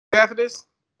After this?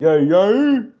 Yeah.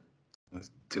 Let's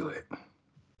do it.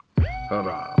 Hold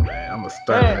on, man. I'm gonna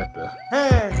start it at the.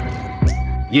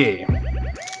 Yeah.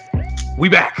 We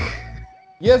back.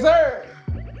 Yes, sir.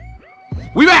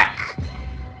 We back.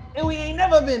 And we ain't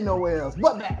never been nowhere else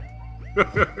but back.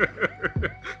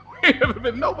 We ain't never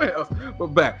been nowhere else. We're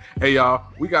back. Hey y'all,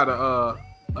 we got a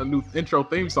new intro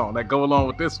theme song that go along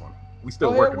with this one. We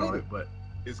still working on it, but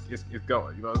it's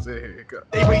going. You know what I'm saying? Here it goes.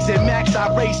 They race it max,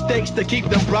 I race stakes to keep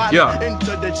them broad. Yeah.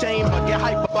 Into the chamber, get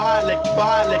hyperbolic.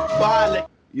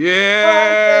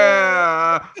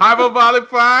 Yeah, Hyperbolic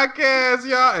Podcast,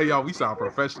 y'all. Hey, y'all, we sound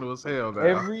professional as hell now.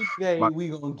 Every day we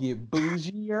gonna get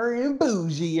bougier and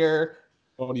bougier.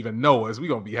 Don't even know us. We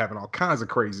gonna be having all kinds of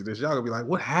craziness. Y'all gonna be like,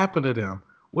 what happened to them?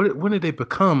 When did they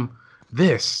become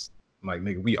this? I'm like,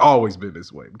 nigga, we always been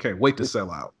this way. We can't wait to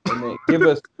sell out. Give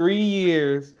us 3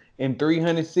 years and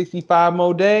 365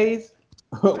 more days.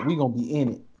 We gonna be in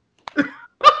it.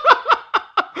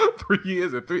 3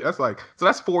 years and three. That's like, so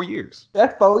that's 4 years.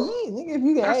 That's 4 years, nigga. If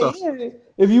you can,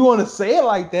 if you want to say it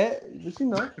like that, but you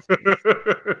know.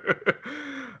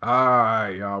 All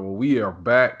right, y'all. Well, we are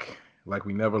back like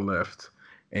we never left,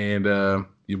 and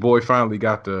your boy finally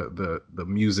got the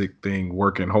music thing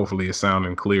working. Hopefully, it's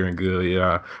sounding clear and good.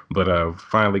 Yeah, but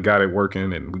finally got it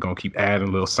working, and we're gonna keep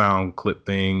adding little sound clip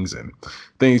things and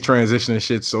things transitioning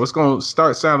shit. So it's gonna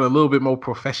start sounding a little bit more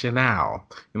professional.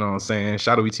 You know what I'm saying?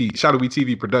 Shadowy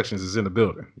TV Productions is in the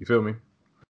building. You feel me?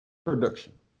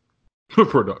 Production. All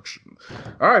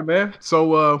right, man.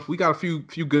 So we got a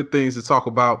few good things to talk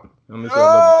about. On this Hold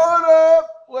up!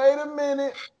 Wait a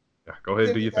minute. Yeah, go ahead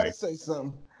and do your thing. Say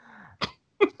something.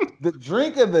 The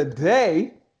drink of the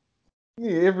day.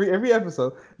 Yeah, every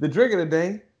episode. The drink of the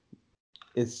day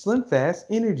is Slim Fast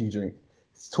energy drink.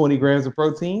 It's 20 grams of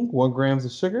protein, 1 grams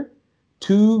of sugar,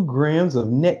 2 grams of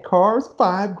net carbs,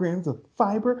 5 grams of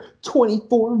fiber,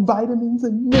 24 vitamins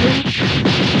and minerals.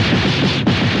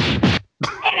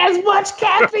 And as much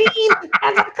caffeine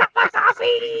as a cup of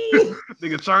coffee.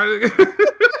 Nigga trying to.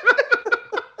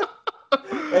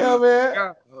 Hell, man.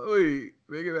 God, wait,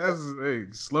 nigga,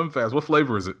 that's Slim Fast. What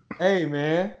flavor is it? Hey,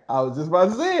 man, I was just about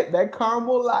to say it. That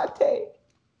caramel latte.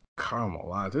 Caramel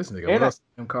latte. This nigga loves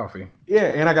some coffee. Yeah,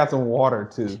 and I got some water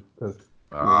too.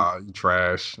 You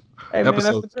trash. Hey,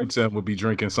 episode 210 would be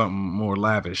drinking something more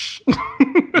lavish.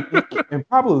 And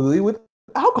probably with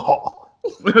alcohol.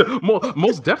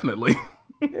 Most definitely.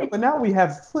 Yeah, but now we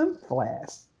have Slim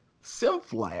Fast. Yeah,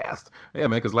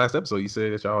 man, because last episode you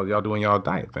said that y'all doing y'all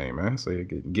diet thing, man. So you're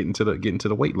getting to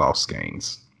the weight loss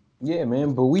gains. Yeah,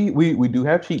 man, but we do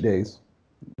have cheat days.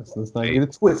 Let's not get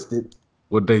it twisted.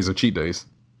 What days are cheat days?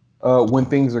 When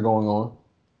things are going on.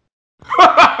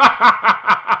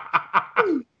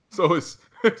 So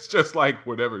it's just like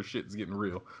whatever shit's getting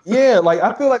real. Yeah, like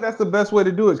I feel like that's the best way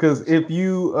to do it, because if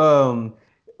you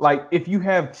if you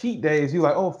have cheat days, you're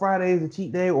like, oh, Friday is a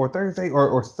cheat day, or Thursday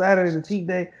or Saturday is a cheat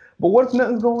day. But what if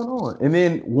nothing's going on? And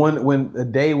then when a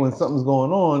day when something's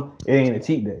going on, it ain't a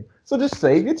cheat day. So just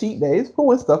save your cheat days for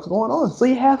when stuff's going on, so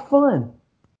you have fun.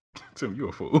 Tim, you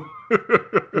a fool.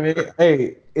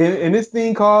 Hey, in this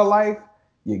thing called life,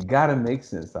 you gotta make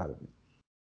sense out of it.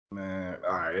 Man,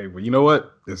 all right. Well, you know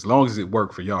what? As long as it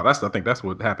worked for y'all, I think that's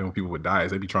what happened when people with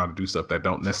diets. They be trying to do stuff that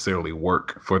don't necessarily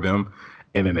work for them,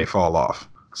 and then they fall off.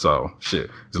 So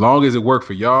shit. As long as it worked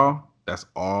for y'all, that's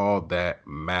all that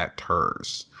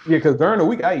matters. Yeah, because during the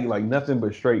week I eat like nothing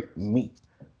but straight meat.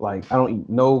 Like I don't eat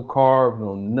no carbs,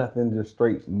 no nothing, just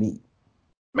straight meat.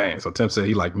 Man, so Tim said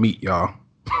he like meat, y'all.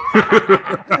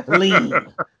 Lean.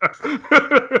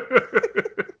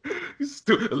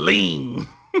 Lean.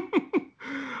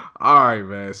 All right,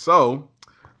 man. So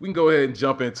we can go ahead and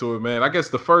jump into it, man. I guess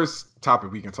the first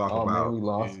topic we can talk about. Man, we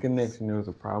lost connection. There was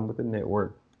a problem with the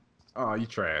network. Oh, you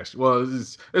trash. Well,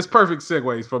 it's perfect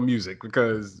segues from music,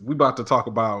 because we about to talk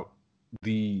about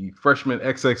the Freshman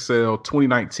XXL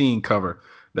 2019 cover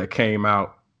that came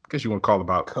out. I guess you want to call it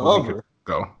about cover. A week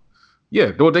ago.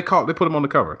 Yeah, they put them on the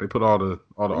cover. They put all the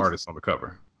artists on the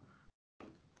cover.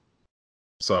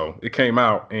 So it came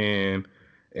out and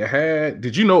it had.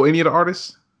 Did you know any of the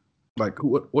artists? Like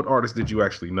what artists did you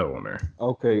actually know on there?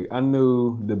 Okay, I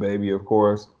knew DaBaby, of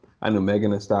course. I knew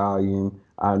Megan Thee Stallion.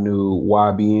 I knew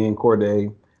YBN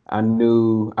Cordae. I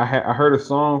heard a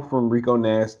song from Rico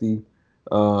Nasty.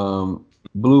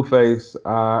 Blueface,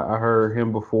 I heard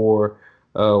him before.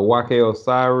 YK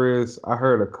Osiris, I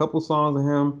heard a couple songs of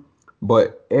him.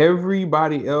 But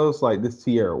everybody else, like this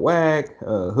Tierra Whack,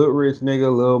 Hood Rich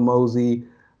Nigga, Lil Mosey,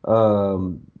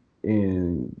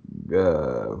 and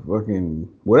fucking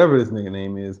whatever this nigga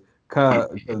name is,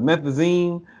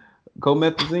 Comethazine,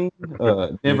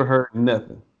 never heard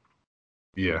nothing.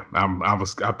 Yeah,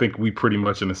 I think we pretty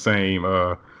much in the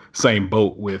same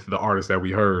boat with the artists that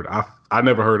we heard. I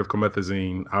never heard of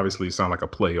Comethazine. Obviously, it sounded like a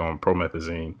play on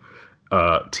Promethazine.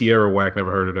 Tierra Whack,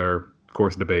 never heard of her. Of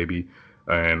course, the baby,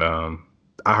 and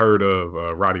I heard of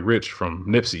Roddy Ricch from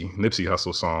Nipsey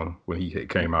Hussle song when he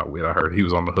came out with. I heard he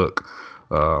was on the hook.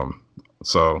 Um,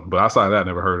 but outside of that, I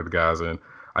never heard of the guys. And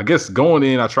I guess going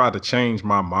in, I tried to change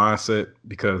my mindset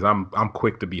because I'm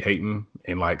quick to be hating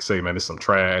and like say, man, this some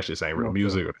trash. This ain't real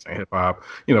music or this ain't hip hop.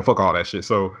 Fuck all that shit.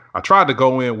 So I tried to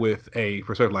go in with a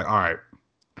perspective like, all right,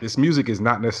 this music is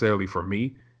not necessarily for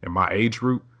me and my age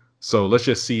group. So let's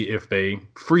just see if they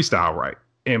freestyle right.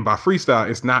 And by freestyle,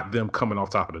 it's not them coming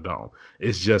off top of the dome.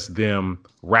 It's just them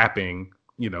rapping,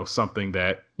 something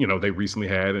that, they recently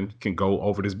had and can go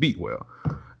over this beat well.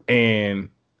 And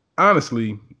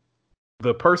honestly,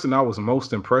 the person I was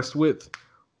most impressed with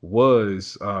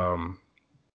was, I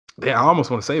almost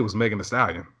want to say it was Megan Thee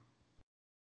Stallion.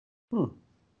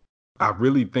 I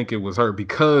really think it was her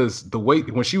because the way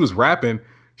when she was rapping,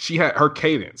 she had her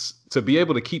cadence. To be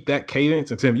able to keep that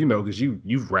cadence, and Tim, because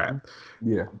you've rapped,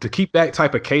 yeah, to keep that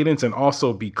type of cadence and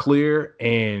also be clear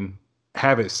and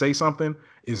have it say something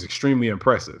is extremely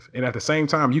impressive. And at the same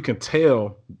time, you can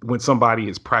tell when somebody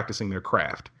is practicing their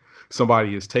craft.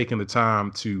 Somebody is taking the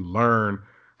time to learn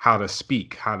how to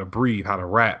speak, how to breathe, how to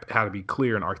rap, how to be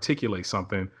clear and articulate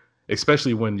something,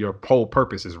 especially when your whole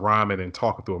purpose is rhyming and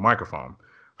talking through a microphone.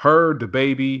 Her, the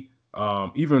baby,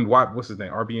 even what's his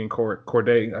name, RB and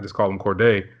Corday, I just call him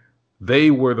Corday.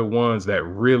 They were the ones that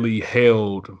really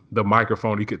held the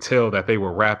microphone. You could tell that they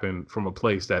were rapping from a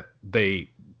place that they,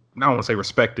 I don't want to say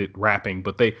respected rapping,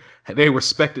 but they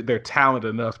respected their talent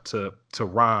enough to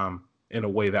rhyme in a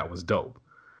way that was dope.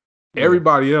 Yeah.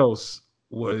 Everybody else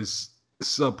was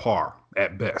subpar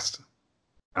at best.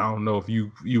 I don't know if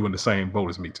you in the same boat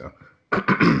as me, Tim.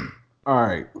 All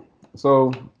right.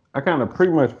 So I kind of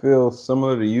pretty much feel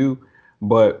similar to you,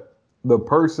 but the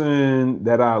person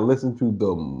that I listened to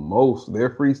the most, their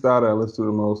freestyle that I listened to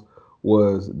the most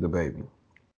was the baby.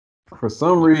 For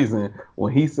some reason,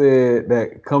 when he said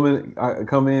that I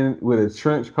come in with a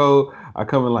trench coat, I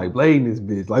come in like blading this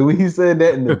bitch. Like when he said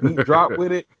that and the beat dropped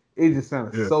with it, it just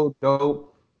sounded so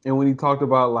dope. And when he talked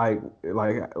about like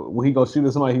when he gonna shoot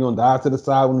at somebody, he gonna dive to the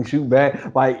side when he shoot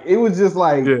back. Like it was just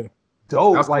like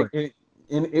dope. That's like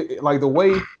it, like the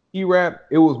way he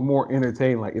rapped, it was more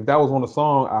entertaining. Like if that was on a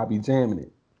song, I'd be jamming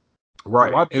it.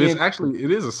 Right. And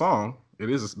it is a song. It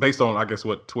is based on, I guess,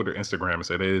 what Twitter, Instagram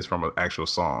said. It is from an actual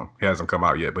song. It hasn't come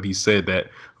out yet, but he said that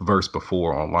verse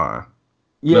before online.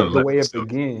 Yeah, the way it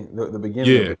began, the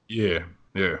beginning. Yeah.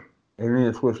 And then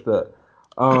it switched up.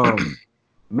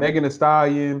 Megan Thee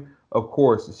Stallion, of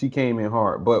course, she came in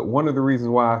hard. But one of the reasons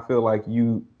why I feel like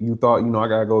you thought, I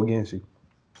gotta go against you.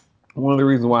 One of the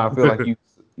reasons why I feel like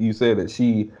you said that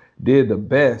she did the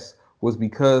best was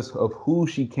because of who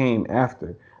she came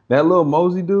after. That little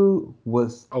Mosey dude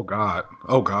was oh god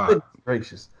goodness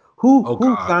gracious. Who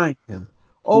signed him?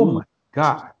 Oh my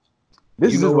god.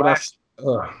 This is what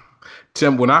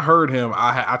Tim, when I heard him,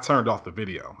 I turned off the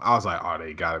video. I was like, oh,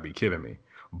 they gotta be kidding me.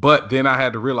 But then I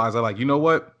had to realize, I'm like, you know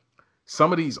what?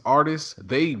 Some of these artists,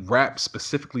 they rap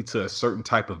specifically to a certain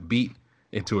type of beat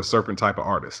and to a certain type of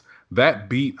artist. That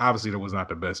beat, obviously, that was not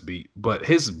the best beat, but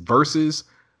his verses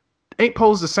ain't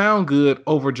supposed to sound good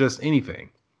over just anything.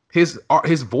 His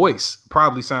voice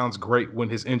probably sounds great when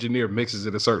his engineer mixes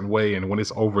it a certain way and when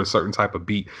it's over a certain type of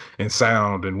beat and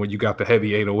sound and when you got the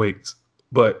heavy 808s.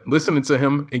 But listening to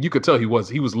him, and you could tell he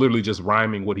was literally just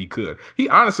rhyming what he could. He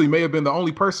honestly may have been the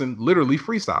only person literally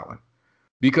freestyling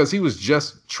because he was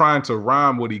just trying to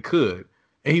rhyme what he could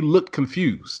and he looked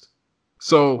confused.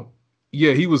 So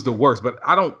yeah, he was the worst, but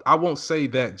I won't say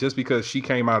that just because she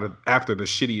came out after the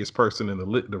shittiest person in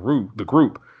the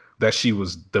group that she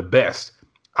was the best.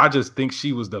 I just think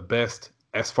she was the best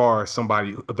as far as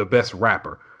the best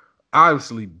rapper.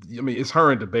 Obviously, I mean, it's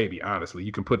her and the baby. Honestly,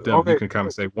 you can put them. Okay. You can kind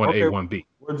of say 1A, 1B.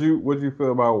 What'd you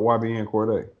feel about YB and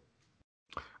Corday?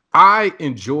 I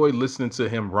enjoy listening to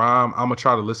him rhyme. I'm gonna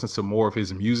try to listen to more of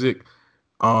his music.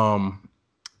 I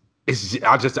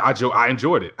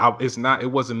enjoyed it.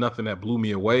 It wasn't nothing that blew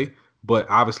me away, but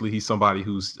obviously he's somebody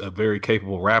who's a very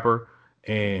capable rapper,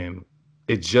 and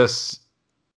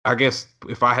I guess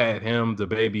if I had him, the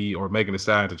baby, or Megan Thee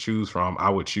Stallion to choose from, I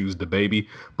would choose the baby.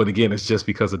 But again, it's just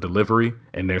because of delivery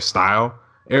and their style.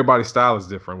 Everybody's style is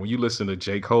different. When you listen to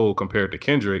J. Cole compared to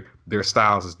Kendrick, their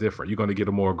styles is different. You're going to get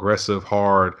a more aggressive,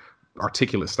 hard,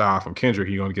 articulate style from Kendrick.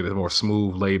 You're going to get a more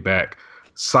smooth, laid back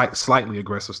slightly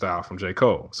aggressive style from J.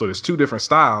 Cole. So there's two different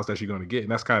styles that you're going to get,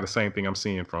 and that's kind of the same thing I'm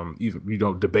seeing from either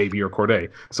DaBaby or Cordae.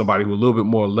 Somebody who's a little bit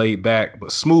more laid back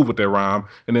but smooth with their rhyme,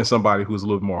 and then somebody who's a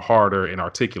little more harder and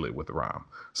articulate with the rhyme.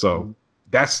 So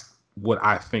that's what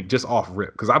I think just off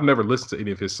rip, because I've never listened to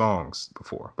any of his songs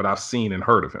before, but I've seen and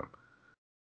heard of him.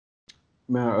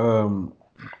 Now,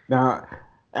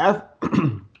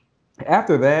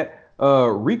 after that,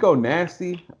 Rico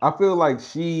Nasty, I feel like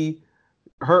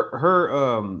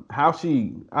how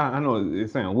she, I know it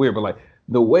sounds weird, but like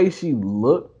the way she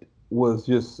looked was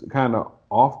just kind of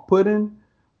off-putting.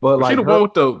 But was like she the one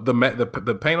with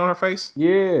the paint on her face?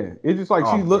 Yeah, it's just like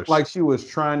she looked like she was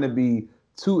trying to be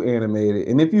too animated.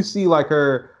 And if you see like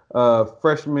her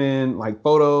freshman like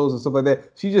photos and stuff like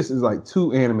that, she just is like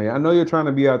too animated. I know you're trying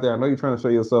to be out there. I know you're trying to show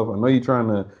yourself. I know you're trying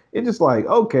to. It's just like,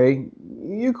 okay,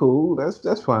 you're cool.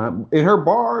 That's fine. And her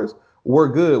bars were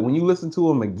good when you listen to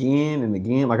them again and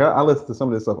again. Like I listened to some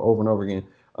of this stuff over and over again.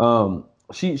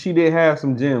 She did have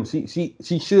some gems.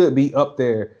 She should be up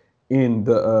there in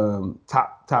the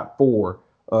top four.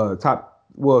 Not top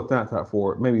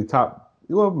four. Maybe top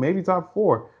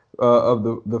four of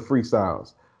the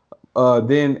freestyles.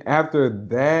 Then after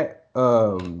that,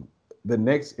 the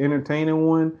next entertaining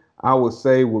one I would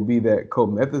say would be that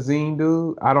Comethazine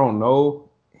dude. I don't know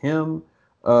him,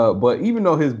 but even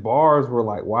though his bars were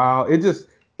like wow, it just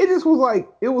was like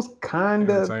it was kind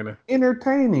of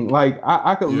entertaining. Like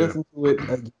I could listen to it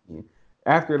again.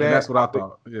 After that, and that's what I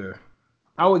thought. Yeah,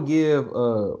 I would give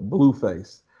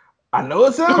Blueface. I know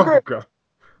it sounds great.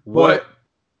 What?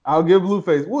 I'll give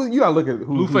Blueface. Well, you gotta look at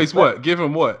Blueface. What? Give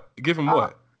him what? Give him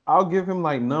what? I'll give him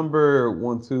like number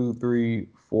 1, 2, 3,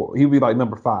 4. He'll be like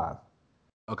number 5.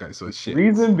 Okay, so it's shit.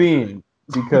 Reason being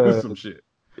because some shit.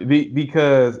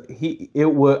 Because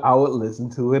I would listen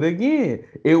to it again.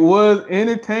 It was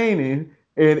entertaining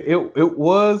and it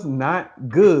was not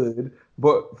good,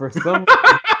 but for some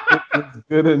reason it was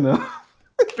good enough.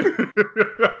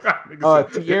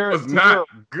 Tierra was not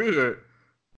good.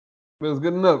 It was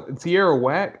good enough. Tierra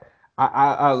Whack.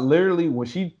 I literally when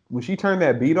she turned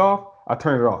that beat off, I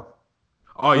turned it off.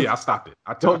 Oh yeah, I stopped it.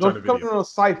 I turned the video. Don't come to a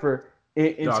cipher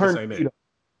and turn the beat off.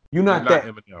 You're not that.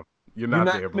 Eminem. You're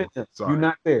not there, bro. You're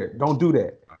not there. Don't do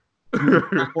that.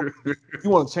 You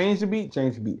want to change the beat,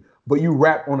 but you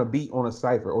rap on a beat on a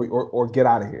cipher or get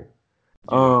out of here.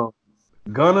 Yeah.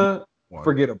 Gunna,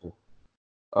 forgettable.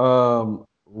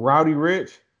 Rowdy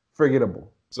Rich,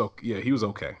 forgettable. So yeah, he was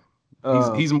okay.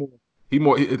 He's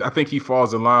more. I think he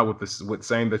falls in line with this with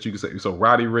saying that you can say. So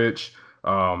Rowdy Rich,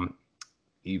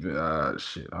 even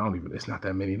shit. I don't even. It's not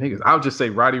that many niggas. I'll just say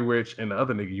Roddy Ricch and the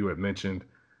other nigga you had mentioned.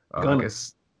 I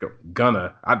guess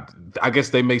Gunna. I guess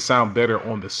they may sound better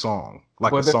on the song,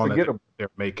 like the song that they're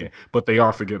making, but they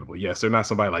are forgettable. Yes, they're not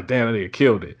somebody like damn, they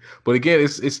killed it. But again,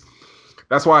 it's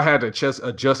that's why I had to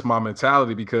adjust my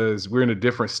mentality because we're in a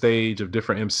different stage of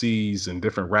different MCs and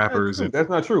different rappers. That's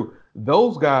not true.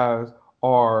 Those guys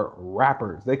are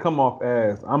rappers. They come off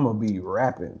as I'm gonna be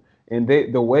rapping. And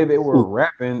the way they were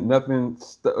rapping,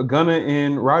 Gunna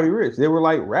and Roddy Ricch, they were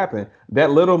like rapping.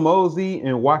 That Little Mosey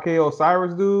and YK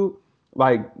Osiris dude,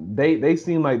 like they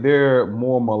seem like they're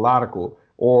more melodical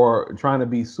or trying to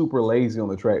be super lazy on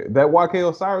the track. That YK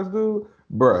Osiris dude,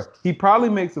 bruh, he probably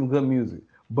makes some good music,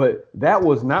 but that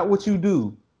was not what you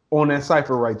do on that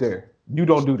cypher right there. You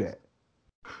don't do that.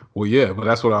 Well, yeah, but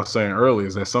that's what I was saying earlier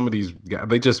is that some of these guys,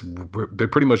 they're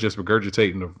pretty much just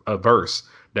regurgitating a verse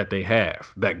that they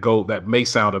have that may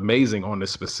sound amazing on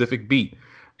this specific beat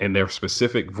and their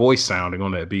specific voice sounding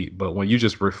on that beat. But when you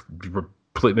just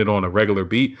putting it on a regular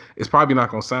beat, it's probably not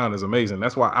going to sound as amazing.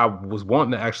 That's why I was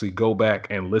wanting to actually go back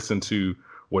and listen to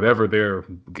whatever their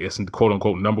quote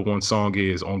unquote number one song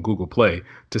is on Google Play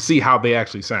to see how they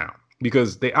actually sound.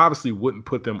 Because they obviously wouldn't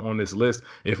put them on this list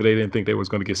if they didn't think they was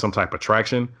going to get some type of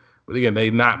traction. But again, they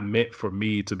not meant for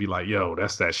me to be like, yo,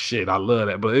 that's that shit. I love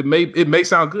that. But it may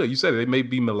sound good. You said it may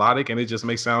be melodic and it just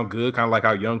may sound good. Kind of like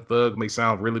how Young Thug may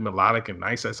sound really melodic and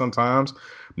nice at sometimes.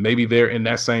 Maybe they're in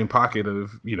that same pocket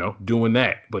of, doing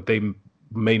that. But they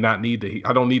may not need to.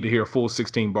 I don't need to hear a full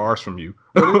 16 bars from you.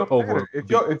 Over. If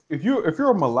you're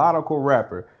a melodical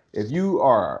rapper, if you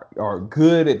are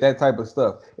good at that type of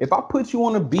stuff, if I put you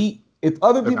on a beat, if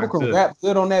other people can rap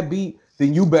good on that beat,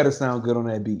 then you better sound good on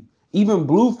that beat. Even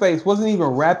Blueface wasn't even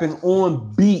rapping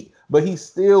on beat, but he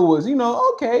still was,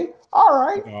 okay, all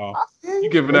right. You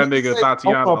giving that nigga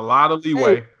Tatiana a lot of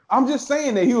leeway. Hey, I'm just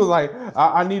saying that he was like,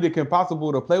 I need a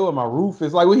Impossible to play with my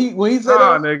Rufus. Like when he said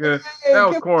nigga, that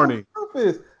was corny.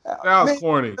 That was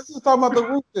corny. Let's just talk about the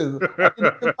Rufus. I need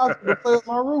a Impossible to play with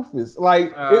my Rufus.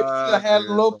 Like it had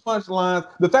little punchlines.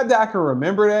 The fact that I can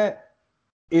remember that,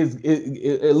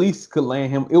 it at least could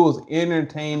land him. It was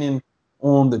entertaining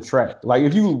on the track. Like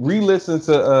if you re-listen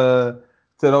to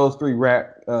those three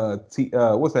rap,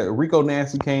 what's that? Rico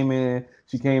Nasty came in.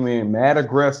 She came in mad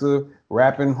aggressive,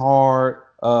 rapping hard.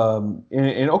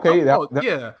 And okay,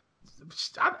 yeah,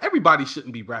 everybody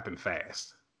shouldn't be rapping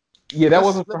fast. Yeah, that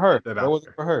wasn't for her. That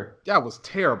wasn't for her. That was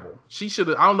terrible. She should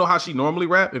have. I don't know how she normally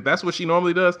rap. If that's what she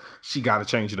normally does, she got to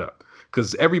change it up.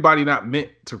 Because everybody not meant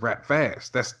to rap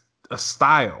fast. That's a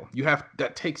style.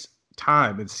 That takes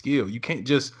time and skill. You can't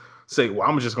just say, "Well,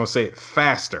 I'm just gonna say it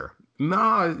faster."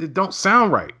 Nah, it don't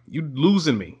sound right. You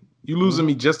losing me. You losing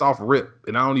me just off rip,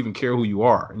 and I don't even care who you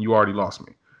are, and you already lost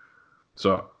me.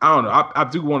 So I don't know.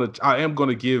 I am going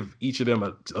to give each of them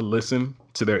a listen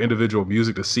to their individual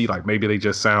music to see like maybe they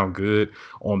just sound good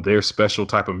on their special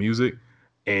type of music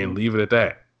and leave it at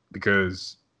that.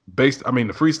 Because the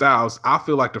freestyles, I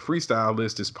feel like the freestyle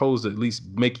list is supposed to at least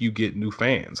make you get new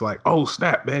fans. Like, oh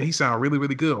snap, man, he sound really,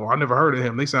 really good. Or I never heard of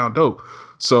him. They sound dope.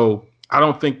 So I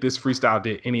don't think this freestyle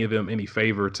did any of them any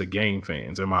favor to gain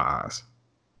fans in my eyes.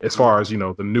 As far as,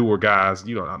 the newer guys,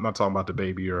 I'm not talking about the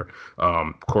Baby or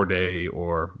Cordae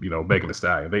or, Megan Thee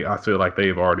Stallion. I feel like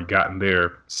they've already gotten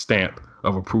their stamp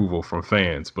of approval from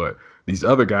fans. But these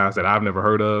other guys that I've never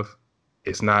heard of,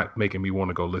 it's not making me want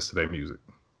to go listen to their music.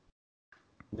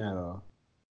 No.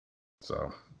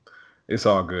 So it's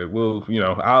all good. Well,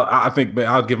 I think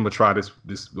I'll give them a try this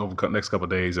over the next couple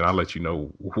of days, and I'll let you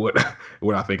know what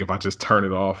I think if I just turn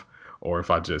it off. Or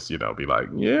if I just, be like,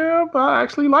 yeah, but I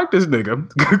actually like this nigga.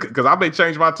 Because I may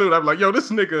change my tune. I'm like, yo, this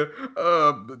nigga,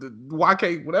 the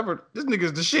YK, whatever, this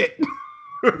nigga's the shit.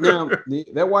 Now, that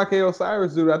YK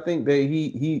Osiris dude, I think that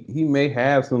he may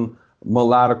have some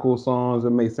melodical songs that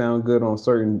may sound good on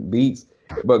certain beats.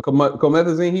 But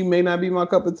Comethazine, he may not be my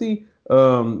cup of tea.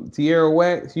 Tierra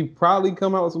Whack, she probably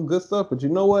come out with some good stuff, but you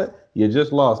know what? You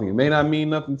just lost me. It may not mean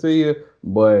nothing to you,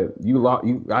 but you lost.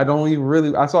 I don't even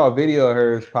really. I saw a video of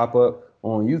hers pop up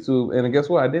on YouTube, and guess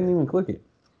what? I didn't even click it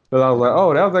because I was like,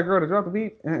 "Oh, that was that girl that dropped the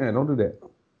beat." Don't do that.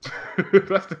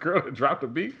 That's the girl that dropped the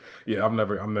beat. Yeah, I'm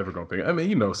never gonna pick. I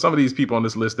mean, some of these people on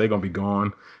this list, they're gonna be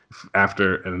gone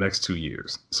after in the next 2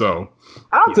 years. So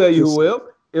I'll tell you who will.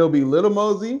 It'll be Little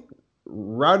Mosey,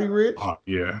 Rowdy Rich,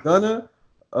 Gunna,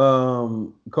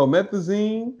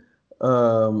 Comethazine,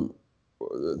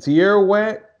 Tierra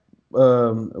Whack,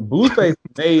 Blueface.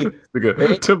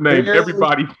 Tim named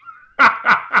everybody.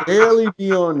 Barely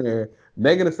be on there.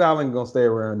 Megan Thee Stallion gonna stay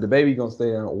around. The Baby gonna stay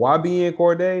around. YBN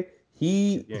Cordae,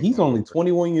 he's only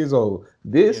 21 years old.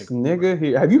 This nigga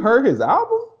here, have you heard his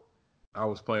album? I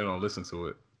was planning on listening to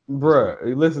it. Bruh,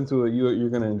 listen to it. You're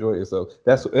gonna enjoy yourself.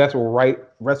 That's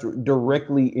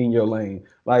directly in your lane.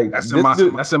 Like that's in my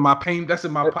pain. That's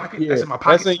in my pocket. Yeah, that's in my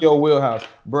pocket. That's in your wheelhouse,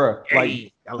 bruh.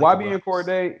 Hey, like YBN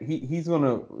Cordae, he's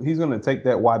gonna take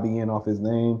that YBN off his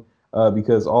name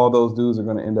because all those dudes are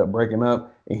gonna end up breaking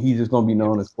up, and he's just gonna be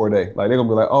known as Cordae. Like they're gonna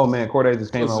be like, oh man, Cordae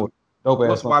just came out with dope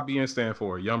ass. What's YBN stand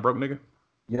for? Young broke nigga.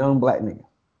 Young black nigga.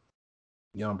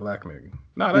 Young black nigga.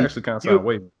 No, that actually kind of sounds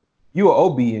way. You an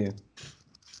OBN.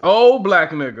 Old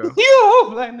black nigga. You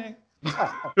old black nigga.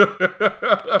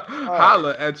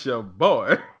 Holla at your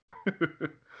boy.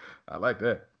 I like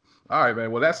that. All right,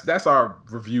 man. Well, that's our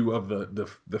review of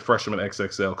the Freshman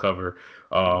XXL cover.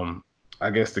 I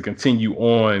guess to continue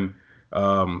on.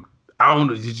 I don't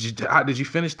know. Did you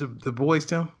finish the boys,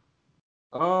 Tim?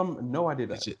 No, I did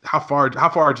not. How far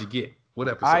did you get? What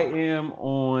episode? I am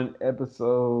on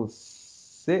episode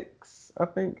 6, I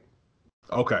think.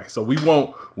 Okay, so we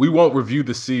won't review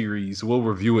the series. We'll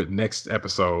review it next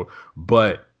episode.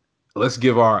 But let's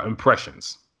give our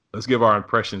impressions. Let's give our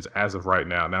impressions as of right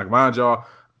now. Now, mind y'all,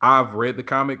 I've read the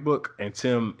comic book, and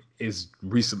Tim is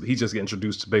recently he just got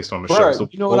introduced based on the show. So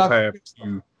you know what I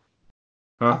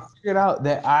figured out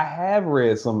that I have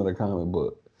read some of the comic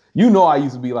book. You know, I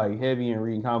used to be like heavy in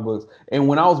reading comic books, and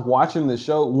when I was watching the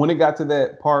show, when it got to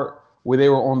that part where they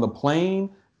were on the plane,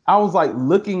 I was like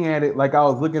looking at it like I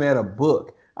was looking at a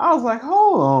book. I was like,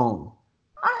 hold on,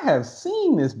 I have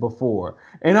seen this before,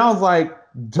 and I was like,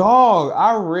 dog,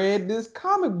 I read this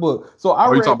comic book. So I.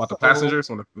 Are you talking about the passengers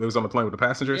when it was on the plane with the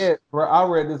passengers? Yeah, bro, I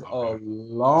read this a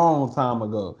long time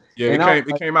ago. Yeah,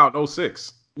 it came out in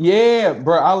 06. Yeah,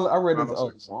 bro, I read this a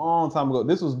long time ago.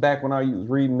 This was back when I was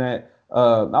reading that.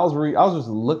 I was just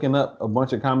looking up a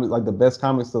bunch of comics, like the best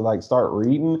comics to like start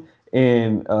reading,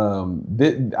 and I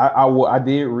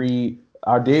did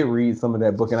read some of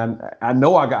that book, and I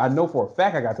know for a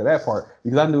fact I got to that part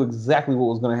because I knew exactly what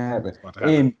was going to happen.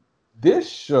 And this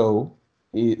show,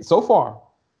 so far,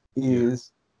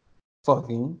 is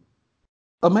fucking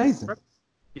amazing.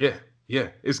 Yeah,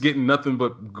 it's getting nothing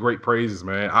but great praises,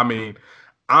 man. I mean,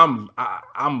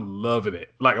 I'm loving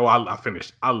it. Like, oh, I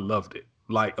finished. I loved it.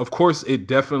 Like, of course, it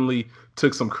definitely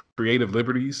took some creative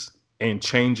liberties and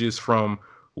changes from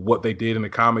what they did in the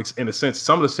comics. In a sense,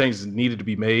 some of the changes needed to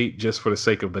be made just for the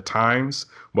sake of the times,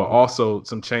 but also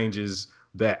some changes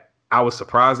that I was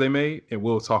surprised they made. And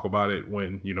we'll talk about it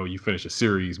when you finish a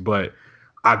series. But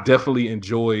I definitely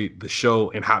enjoyed the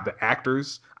show and how the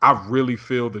actors. I really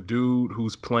feel the dude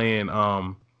who's playing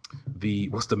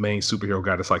what's the main superhero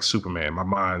guy that's like Superman? My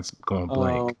mind's going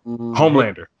blank.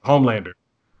 Homelander.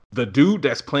 The dude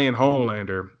that's playing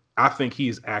Homelander, I think he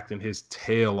is acting his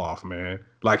tail off, man.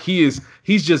 Like he's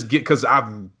just because I've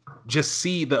just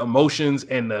see the emotions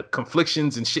and the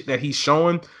conflictions and shit that he's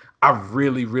showing. I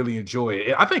really, really enjoy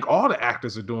it. I think all the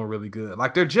actors are doing really good.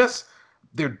 Like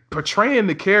they're portraying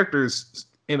the characters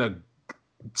in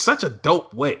such a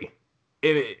dope way.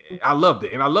 I loved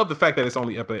it. And I love the fact that it's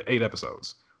only 8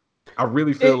 episodes. I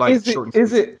really feel like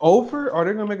is it over? Are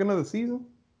they gonna make another season?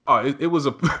 Oh, it was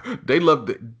they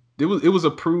loved it. It was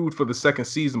approved for the second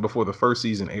season before the first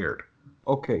season aired.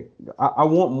 Okay, I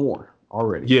want more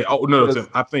already. Yeah. Oh no, Tim.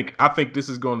 I think this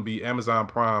is going to be Amazon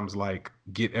Prime's like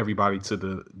get everybody to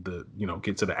the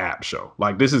get to the app show.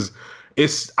 Like this is.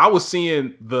 I was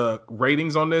seeing the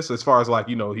ratings on this as far as like,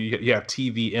 you have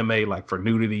TVMA like for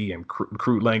nudity and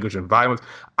crude language and violence.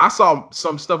 I saw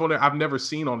some stuff on there I've never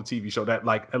seen on a TV show that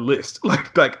like a list.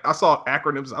 Like I saw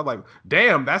acronyms. I was like,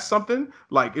 damn, that's something.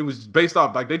 Like it was based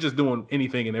off like they're just doing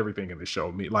anything and everything in the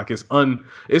show. Like it's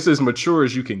as mature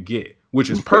as you can get, which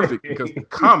is perfect because the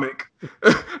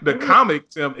comic,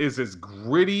 Tim, is as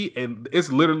gritty and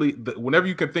it's literally whenever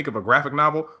you can think of a graphic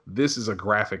novel, this is a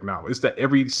graphic novel. It's that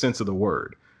every sense of the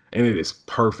word, and it is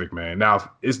perfect, man.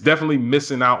 Now it's definitely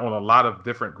missing out on a lot of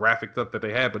different graphic stuff that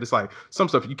they had, but it's like some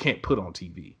stuff you can't put on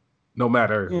TV, no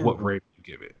matter what grade you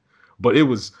give it. But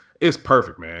it's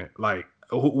perfect, man. Like,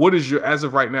 what is as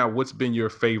of right now? What's been your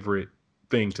favorite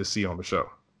thing to see on the show?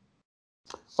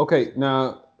 Okay,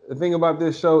 now. The thing about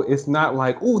this show, it's not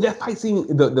like, oh, that fight scene,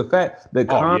 the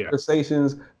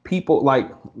conversations, people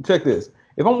like, check this.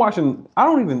 If I'm watching, I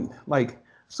don't even like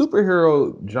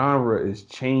superhero genre is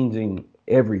changing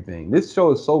everything. This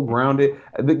show is so grounded.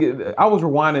 I was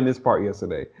rewinding this part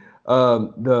yesterday.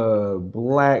 The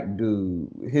black dude,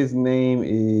 his name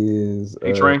is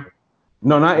A-Train?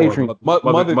 No, not A-Train.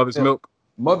 Mother's Milk.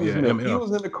 Mother's Milk. ML. He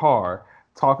was in the car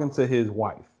talking to his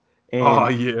wife. And all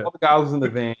the guys was in the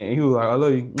van, and he was like, "I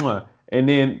love you." Mwah. And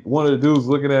then one of the dudes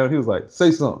looking at him, he was like,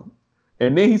 "Say something."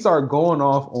 And then he started going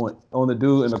off on the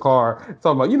dude in the car,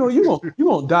 talking about, you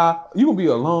gonna die, you gonna be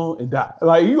alone and die,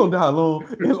 like you gonna die alone,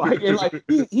 and like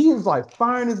he was like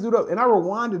firing this dude up, and I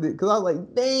rewinded it because I was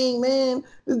like, "Dang man,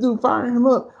 this dude firing him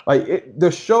up." Like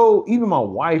the show, even my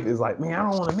wife is like, "Man, I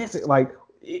don't want to miss it." Like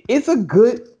it's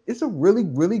a really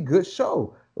really good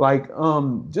show. Like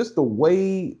just the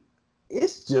way.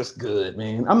 It's just good,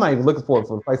 man. I'm not even looking forward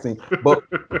for the fight scene. But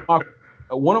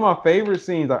one of my favorite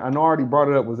scenes, I know I already brought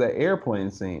it up, was that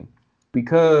airplane scene.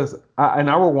 Because, I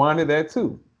rewinded that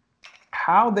too.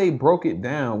 How they broke it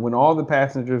down when all the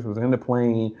passengers was in the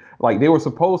plane. Like, they were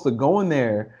supposed to go in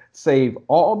there, save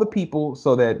all the people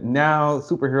so that now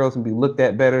superheroes can be looked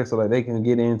at better so that they can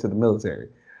get into the military.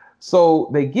 So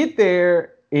they get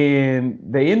there and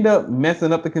they end up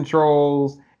messing up the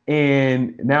controls.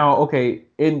 And now, okay,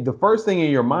 and the first thing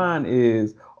in your mind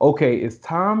is, okay, it's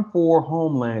time for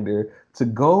Homelander to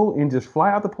go and just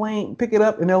fly out the plane, pick it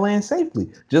up, and they'll land safely,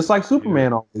 just like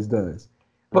Superman always does.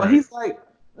 But he's like,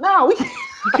 no, we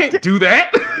can't do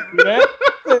that.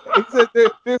 He said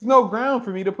there's no ground for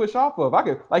me to push off of.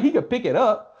 He could pick it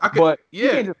up, but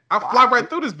I'll fly right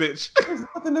through this bitch. There's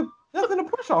nothing to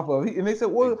push off of. And they said,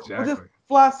 well, we'll just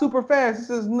fly super fast. He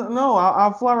says, no,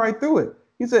 I'll fly right through it.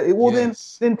 He said, well, then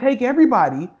take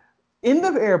everybody in the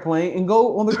airplane and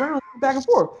go on the ground back and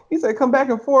forth. He said, come back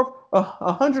and forth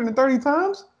 130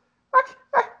 times?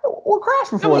 We'll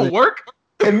crash before that. It won't work.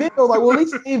 And then they was like, well, at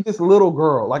least save this little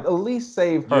girl. Like, at least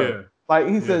save her. Yeah. Like,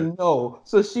 he said, no,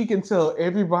 so she can tell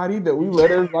everybody that we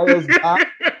let everybody else die.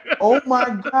 Oh,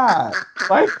 my God.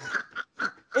 Like,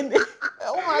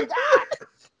 oh, my God.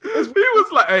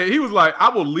 He was like, I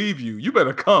will leave you. You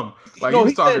better come. Like he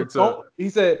was talking to. He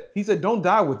said, don't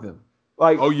die with them.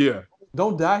 Like, oh yeah,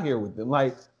 don't die here with them.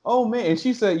 Like, oh man. And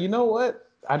she said, you know what?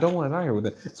 I don't want to die here with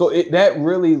them. So that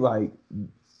really like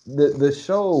the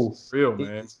show. Real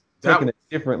man. Taking a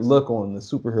different look on the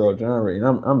superhero genre,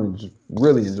 and I'm just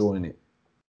really enjoying it.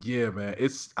 Yeah, man.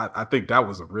 I think that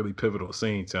was a really pivotal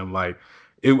scene, Tim. Like,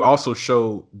 it also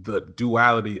showed the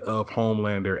duality of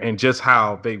Homelander and just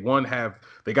how they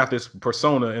got this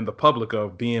persona in the public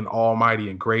of being almighty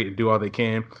and great and do all they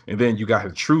can. And then you got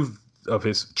the truth of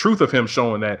him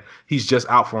showing that he's just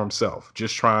out for himself,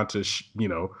 just trying to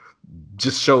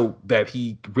just show that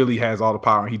he really has all the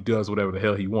power and he does whatever the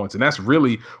hell he wants. And that's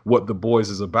really what The Boys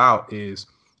is about, is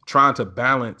trying to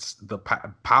balance the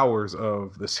powers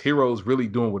of this heroes really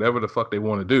doing whatever the fuck they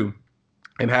want to do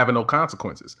and having no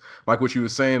consequences. Like what you were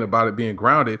saying about it being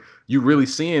grounded, you really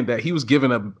seeing that he was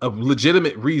given a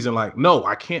legitimate reason, like, no,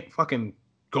 I can't fucking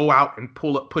go out and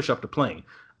push up the plane.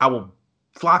 I will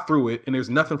fly through it, and there's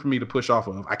nothing for me to push off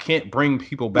of. I can't bring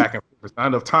people back and forth. There's not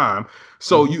enough time.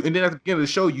 So and then at the beginning of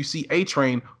the show, you see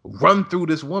A-Train run through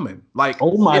this woman. Like,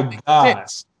 oh my God.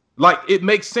 Sense. Like, it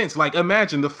makes sense. Like,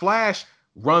 imagine the Flash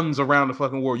runs around the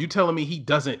fucking world. You telling me he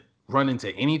doesn't run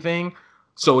into anything?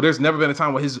 So there's never been a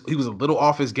time where he was a little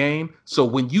off his game. So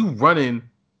when you running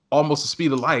almost the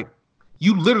speed of light,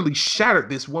 you literally shattered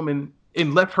this woman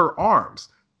and left her arms.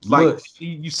 Like,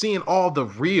 you seeing all the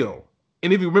real.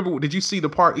 And if you remember, did you see the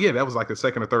part? Yeah, that was like the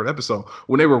second or third episode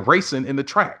when they were racing in the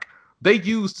track. They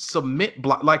used cement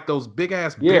block, like those big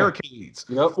ass barricades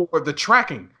for the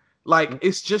tracking. Like,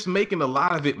 it's just making a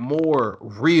lot of it more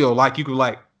real. Like, you could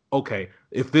like, okay,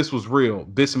 if this was real,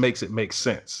 this makes it make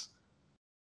sense.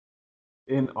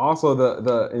 And also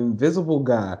the invisible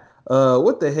guy.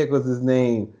 What the heck was his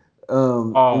name?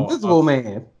 Invisible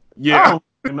Man. Yeah, I don't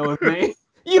even know his name.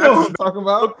 You know what I'm talking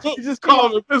about? You just call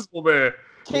him Invisible Man.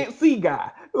 Can't see guy.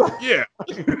 Yeah.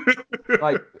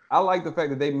 Like, I like the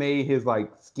fact that they made his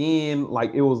like skin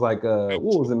like it was like what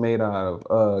was it made out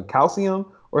of?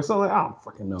 Calcium or something? I don't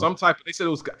freaking know. Some type. They said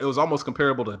it was almost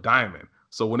comparable to diamond.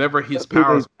 So whenever his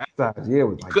powers, it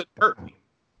was like, couldn't hurt me.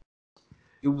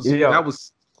 It was that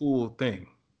was a cool thing.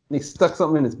 They stuck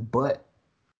something in his butt.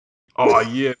 Oh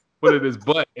yeah, put it in his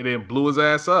butt and then blew his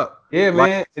ass up. Yeah,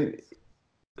 man.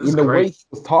 In the way he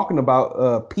was talking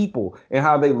about people and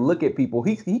how they look at people,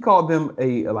 he called them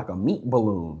a meat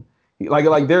balloon.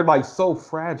 Like they're like so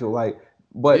fragile. Like,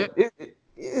 but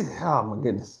oh my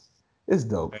goodness, it's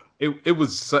dope. It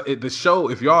was the show.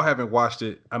 If y'all haven't watched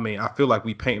it, I mean, I feel like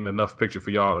we painting enough picture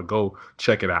for y'all to go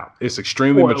check it out. It's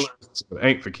extremely mature. It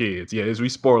ain't for kids. Yeah, we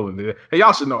spoiling it. Hey,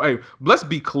 y'all should know. Hey, let's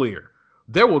be clear.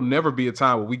 There will never be a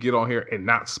time where we get on here and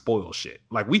not spoil shit.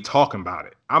 Like, we talking about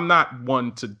it. I'm not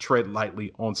one to tread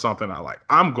lightly on something I like.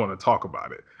 I'm going to talk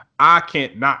about it. I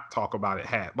can't not talk about it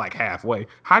halfway.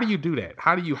 How do you do that?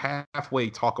 How do you halfway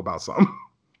talk about something?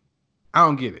 I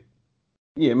don't get it.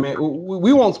 Yeah, man.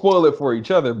 We won't spoil it for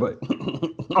each other, but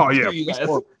oh yeah,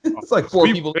 it's like four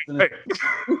people listening.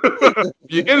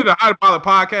 You enter the Hot Pilot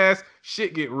podcast,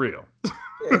 shit get real.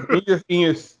 And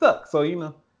you're stuck, so you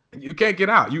know. You can't get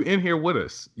out. You in here with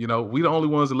us. You know, we the only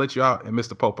ones that let you out, and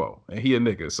Mr. Popo. And he a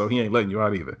nigga, so he ain't letting you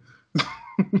out either.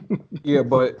 Yeah,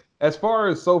 but as far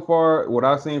as so far, what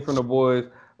I've seen from The Boys,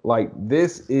 like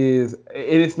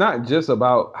it's not just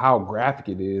about how graphic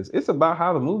it is. It's about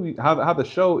how the movie, how the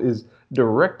show is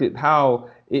directed, how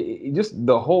it just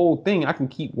the whole thing. I can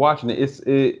keep watching it.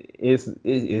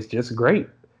 It's just great.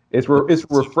 It's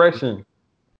refreshing.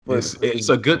 It's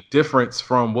a good difference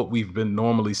from what we've been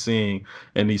normally seeing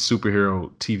in these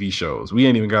superhero TV shows. We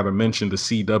ain't even got to mention the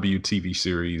CW TV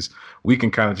series. We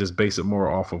can kind of just base it more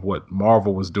off of what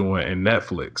Marvel was doing and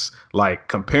Netflix. Like,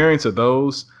 comparing to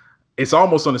those, it's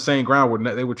almost on the same ground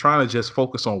where they were trying to just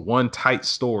focus on one tight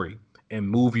story and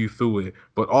move you through it,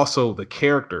 but also the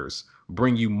characters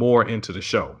bring you more into the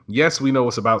show. Yes, we know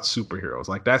it's about superheroes.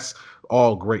 Like, that's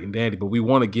all great and dandy, but we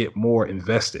want to get more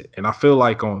invested. And I feel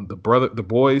like on The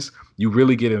Boys, you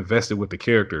really get invested with the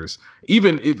characters.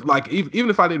 Even if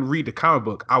I didn't read the comic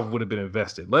book, I would have been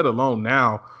invested, let alone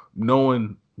now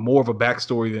knowing more of a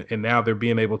backstory, and now they're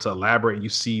being able to elaborate, and you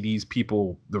see these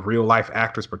people, the real life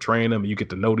actors portraying them, and you get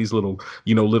to know these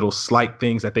little slight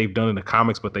things that they've done in the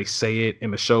comics, but they say it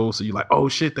in the show. So you're like, oh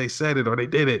shit, they said it or they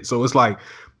did it. So it's like,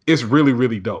 it's really,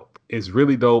 really dope. It's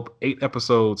really dope. 8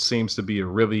 episodes seems to be a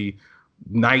really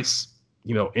nice,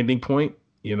 ending point.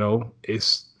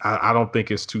 I don't think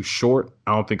it's too short.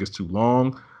 I don't think it's too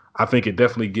long. I think it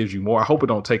definitely gives you more. I hope it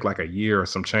don't take like a year or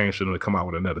some change for them to come out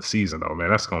with another season though, man.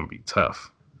 That's going to be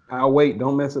tough. I'll wait.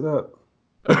 Don't mess it up.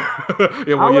 I'd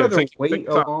rather wait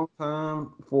a long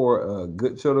time for a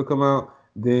good show to come out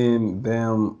than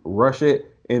them rush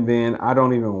it and then I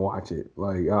don't even watch it.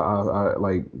 Like,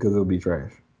 I because it'll be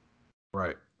trash.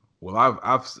 Right. Well,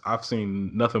 I've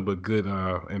seen nothing but good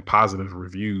and positive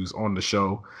reviews on the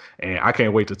show, and I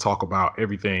can't wait to talk about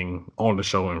everything on the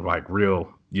show in like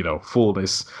real,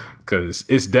 fullness, because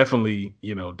it's definitely,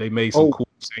 they made some cool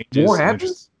changes. More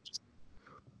happens?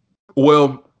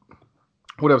 Well,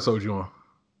 what episode you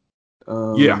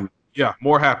on? Yeah,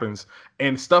 more happens,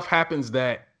 and stuff happens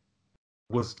that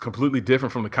was completely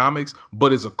different from the comics,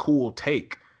 but is a cool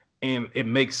take. and it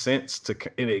makes sense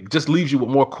and it just leaves you with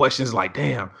more questions like,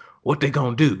 damn, what they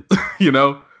gonna do? You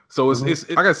know? So it's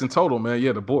I guess in total, man,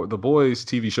 yeah, the boys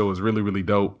TV show is really, really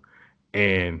dope.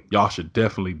 And y'all should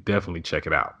definitely check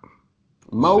it out.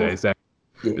 Mo, Is that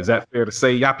fair to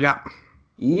say? Yop yop.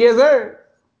 Yes, sir.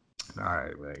 All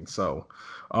right, man. So,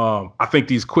 I think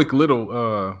these quick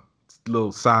little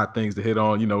side things to hit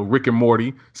on. You know, Rick and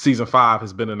Morty season 5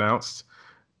 has been announced,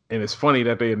 and it's funny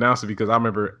that they announced it because I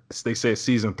remember they said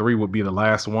season 3 would be the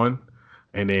last one,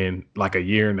 and then like a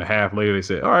year and a half later they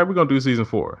said, "All right, we're gonna do season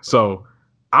 4." So,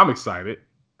 I'm excited.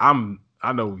 I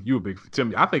know you a big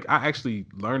Tim. I think I actually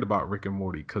learned about Rick and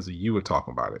Morty because you were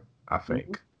talking about it. I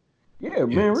think. Yeah,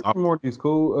 man, Rick and Morty is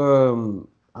cool.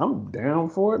 I'm down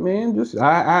for it, man.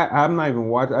 I'm not even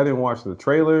watching. I didn't watch the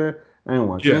trailer. I didn't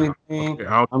watch anything. Okay,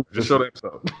 I'm just show that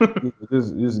stuff.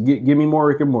 just give me more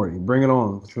Rick and Morty. Bring it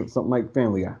on. Something like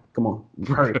Family Guy. Come on.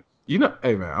 Right. You know,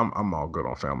 hey man, I'm all good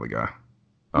on Family Guy.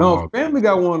 Family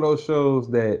Guy one of those shows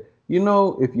that, you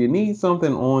know, if you need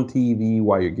something on TV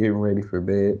while you're getting ready for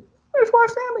bed, just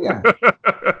watch Family Guy.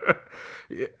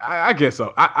 Yeah, I guess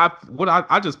so.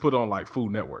 I just put on like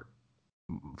Food Network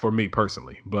for me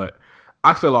personally, but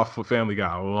I fell off for Family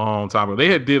Guy a long time ago. They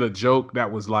had did a joke that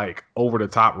was like over the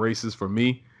top racist for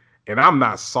me, and I'm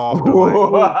not soft to like,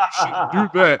 oh,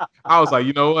 shouldn't do that. I was like,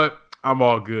 you know what? I'm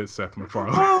all good, Seth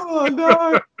MacFarlane. Oh,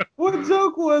 dog. What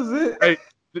joke was it? Hey,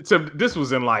 this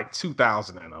was in like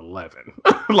 2011.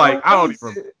 Like, I don't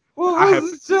even. What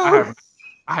was the joke?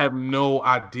 I have no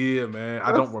idea, man.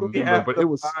 I don't remember, but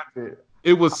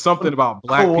it was something about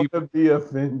black people. To be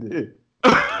offended.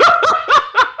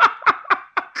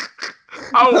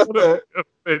 I was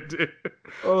offended.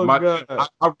 Oh God!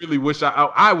 I really wish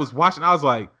I was watching. I was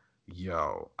like,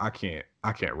 yo, I can't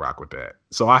rock with that.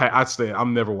 So I said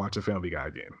I'm never watching Family Guy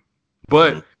again.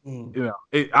 But you know,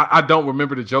 I don't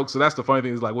remember the joke. So that's the funny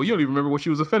thing. Is like, well, you don't even remember what she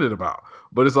was offended about.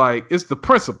 But it's like it's the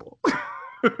principle.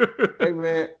 Hey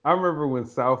man, I remember when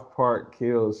South Park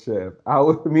killed Chef. I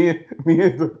was so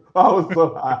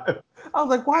high. I was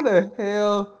like, why the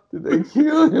hell did they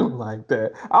kill him like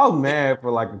that? I was mad for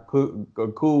like a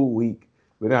cool week,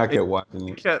 but then I kept watching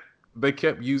it. They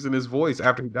kept using his voice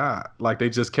after he died. Like they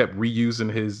just kept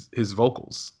reusing his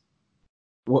vocals.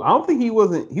 Well, I don't think he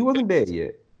wasn't dead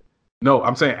yet. No,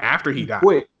 I'm saying after he died.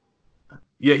 Quit.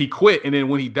 Yeah, he quit, and then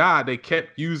when he died, they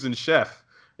kept using Chef,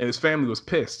 and his family was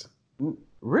pissed.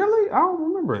 Really? I don't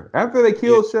remember. After they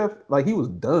killed Chef, like he was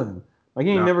done. Like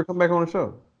he ain't never come back on the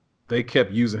show. They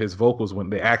kept using his vocals when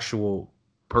the actual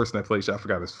person that played Chef, I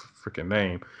forgot his freaking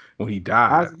name, when he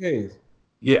died. Isaac Hayes.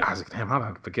 Yeah, Isaac. Damn, how did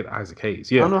I forget Isaac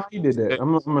Hayes? Yeah. I don't know how you did that.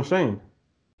 I'm ashamed.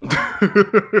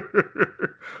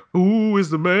 Who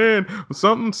is the man?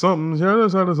 Something. So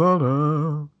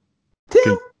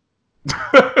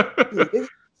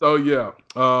yeah,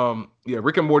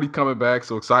 Rick and Morty coming back.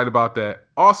 So excited about that.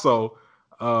 Also,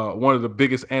 one of the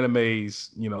biggest animes,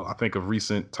 you know, I think of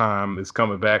recent time is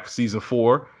coming back. Season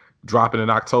 4 dropping in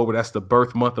October. That's the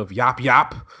birth month of Yop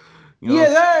Yop. You know,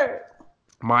 yeah.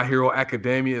 My Hero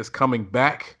Academia is coming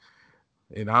back,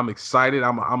 and I'm excited.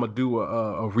 I'm gonna do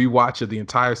a rewatch of the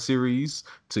entire series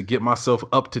to get myself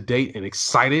up to date and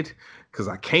excited because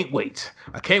I can't wait.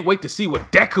 I can't wait to see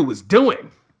what Deku is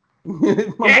doing.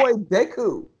 Boy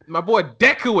Deku. My boy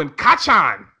Deku and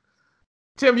Kachan.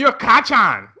 Tim, you're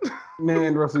Kachan.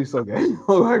 Man, Russell, you so gay.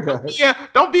 Oh my God. Yeah,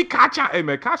 don't be Kachan. Hey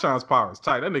man, Kachan's power is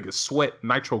tight. That nigga sweat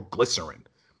nitroglycerin.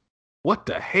 What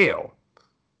the hell?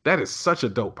 That is such a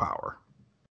dope power.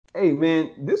 Hey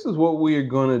man, this is what we are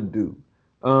gonna do.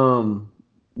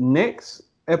 Next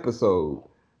episode,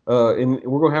 and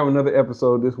we're gonna have another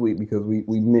episode this week because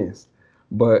we missed.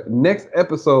 But next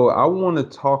episode, I want to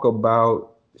talk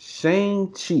about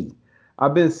Shang-Chi.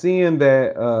 I've been seeing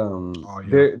that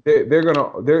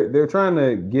they're trying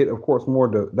to get, of course, more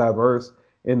diverse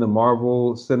in the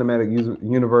Marvel Cinematic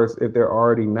Universe if they're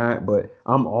already not. But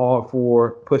I'm all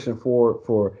for pushing forward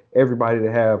for everybody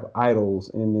to have idols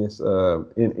in this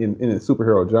in the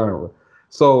superhero genre.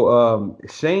 So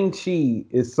Shang-Chi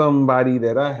is somebody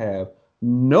that I have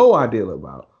no idea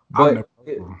about, but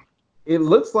it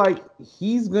looks like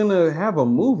he's gonna have a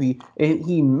movie, and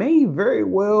he may very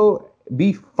well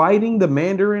be fighting the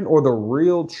Mandarin, or the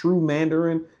real true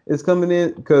Mandarin is coming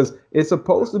in, because it's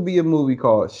supposed to be a movie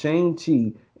called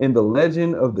Shang-Chi and the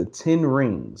Legend of the Ten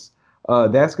Rings.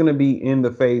 That's going to be in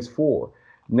the phase 4.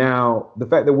 Now, the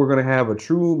fact that we're going to have a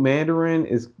true Mandarin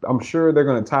is, I'm sure they're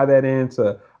going to tie that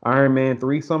into Iron Man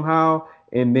 3 somehow.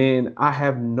 And then I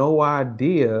have no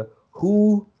idea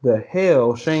who the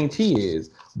hell Shang-Chi is,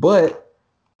 but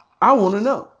I want to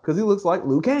know because he looks like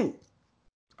Liu Kang.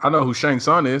 I know who Shang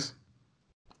Tsung is.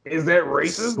 Is that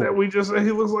racist that we just said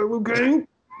he looks like Luke Cage?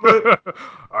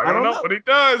 I don't know, but he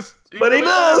does. But he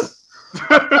does.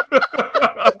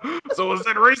 So is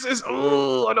that racist?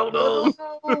 Oh, I don't know.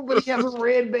 But he has a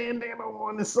red bandana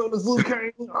on, and so does Luke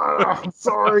Cage. Oh, I'm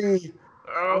sorry.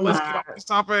 Let's get off this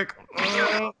topic.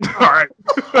 All right.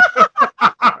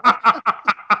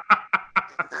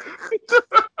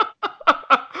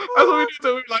 That's what we do.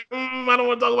 So we're like, I don't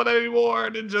want to talk about that anymore,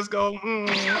 and then just go.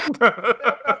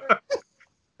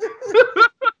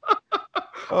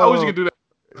 I wish you could do that.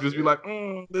 Just be like,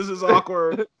 this is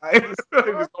awkward. Just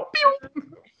go,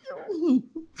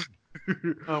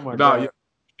 oh my god.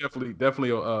 Yeah,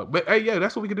 definitely. But hey, yeah,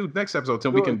 that's what we can do next episode.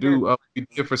 Tim, we can do we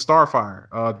did for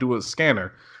Starfire. Do a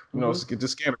scanner. You know, just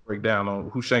scanner breakdown on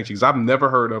who Shang-Chi is. I've never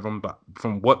heard of him, but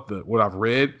from what I've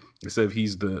read, it said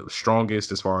he's the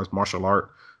strongest as far as martial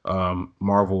art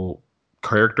Marvel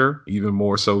character, even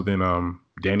more so than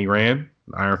Danny Rand,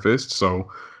 Iron Fist.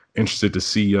 So interested to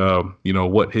see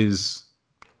what his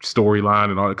storyline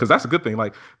and all that, because that's a good thing.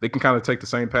 Like, they can kind of take the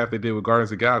same path they did with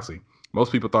Guardians of the Galaxy.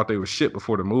 Most people thought they were shit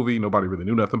before the movie. Nobody really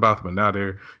knew nothing about them, but now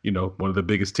they're one of the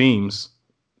biggest teams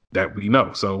that we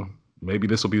know. So maybe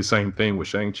this will be the same thing with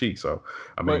Shang-Chi. So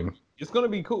I mean, it's gonna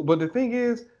be cool. But the thing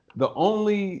is, the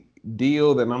only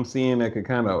deal that I'm seeing that could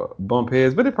kind of bump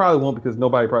heads, but it probably won't because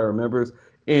nobody probably remembers,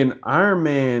 in Iron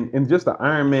Man, and just the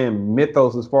Iron Man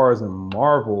mythos as far as in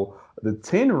Marvel, the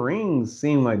 10 rings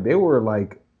seem like they were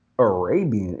like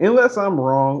Arabian, unless I'm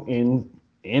wrong and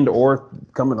or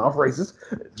coming off racist.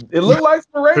 It looked like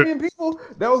some Arabian people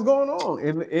that was going on,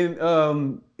 and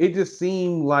it just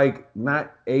seemed like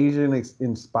not Asian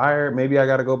inspired. Maybe I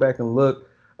got to go back and look,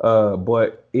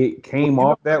 but it came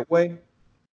off that way.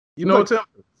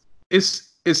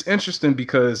 It's interesting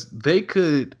because they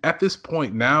could, at this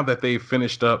point, now that they've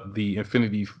finished up the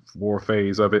Infinity War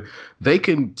phase of it, they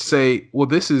can say, well,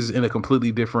 this is in a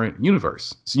completely different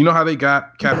universe. So you know how they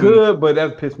got Captain Good, but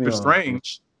that pissed me off.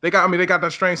 Strange. They got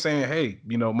that Strange saying, hey,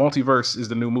 multiverse is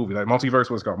the new movie. Like, multiverse,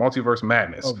 what's called Multiverse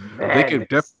Madness. They could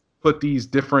definitely put these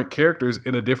different characters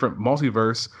in a different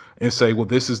multiverse and say, well,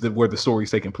 this is where the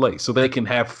story's taking place. So they can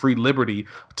have free liberty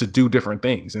to do different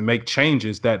things and make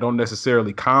changes that don't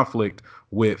necessarily conflict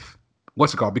with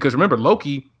what's it called. Because remember,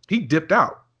 Loki, he dipped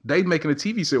out. They making a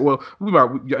TV series. Well,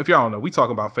 if y'all don't know, we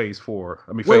talking about phase 4.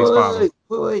 I mean, phase 5.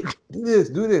 Wait.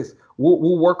 Do this.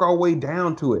 We'll work our way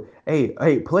down to it.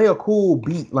 Hey, play a cool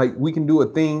beat. Like, we can do a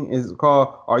thing is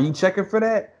called, are you checking for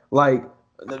that? Like,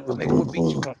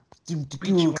 you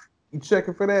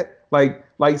checking for that?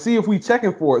 Like, see if we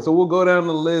checking for it. So we'll go down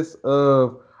the list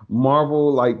of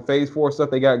Marvel, like, phase 4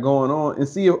 stuff they got going on and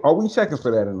see if, are we checking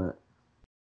for that or not?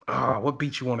 What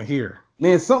beat you want to hear?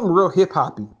 Man, something real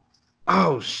hip-hoppy.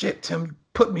 Oh, shit, Tim, you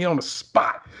put me on the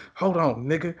spot. Hold on,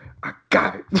 nigga. I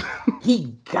got it.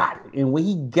 He got it. And when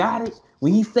he got it,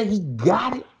 when he said he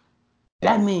got it,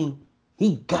 that means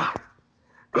he got it.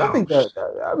 I think that'd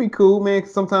be cool, man.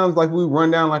 Sometimes, like, we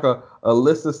run down, like, a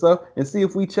list of stuff and see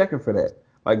if we checking for that.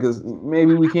 Like, because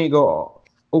maybe we can't go,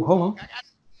 oh, hold on. I got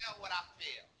to tell what I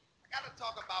feel. I got to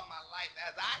talk about my life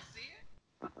as I see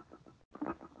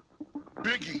it.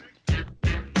 Biggie.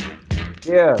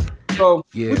 Yeah. So,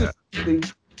 yeah.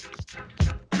 Biggie.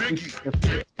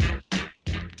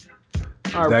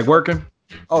 All right. Is that working?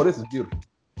 Oh, this is beautiful.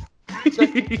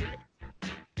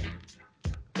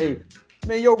 Hey,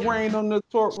 man, your brain on the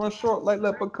torque run short like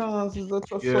leprechauns. These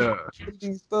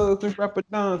thugs and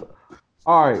rapadons.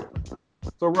 All right.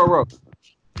 So, Ro.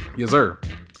 Yes, sir.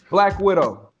 Black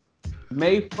Widow,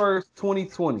 May 1st,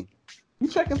 2020. You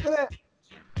checking for that?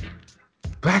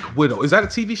 Black Widow. Is that a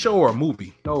TV show or a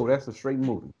movie? No, that's a straight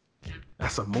movie.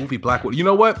 That's a movie, Black Widow. You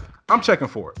know what? I'm checking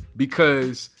for it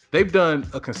because they've done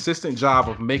a consistent job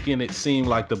of making it seem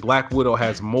like the Black Widow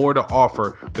has more to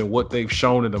offer than what they've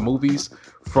shown in the movies.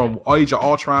 From Age of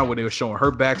Ultron, where they were showing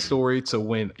her backstory, to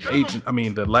when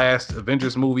the last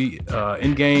Avengers movie,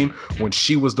 Endgame, when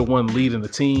she was the one leading the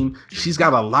team. She's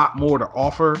got a lot more to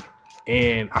offer.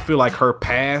 And I feel like her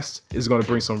past is going to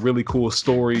bring some really cool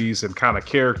stories and kind of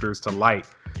characters to light.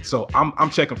 So I'm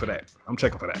checking for that. All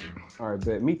right,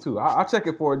 bet. Me too. I'll check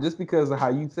it for it just because of how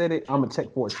you said it. I'm going to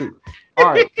check for it too. All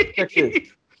right, check this.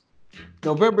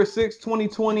 November 6th,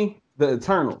 2020, The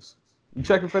Eternals. You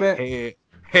checking for that?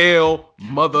 Hell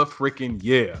mother freaking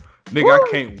yeah. Nigga, woo!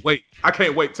 I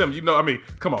can't wait. Tim,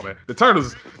 come on, man. The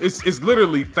Eternals is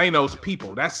literally Thanos'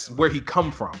 people. That's where he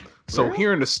come from. So really?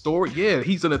 Hearing the story, yeah,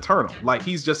 he's an Eternal. Like,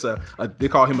 he's just they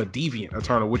call him a deviant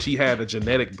Eternal, which he had a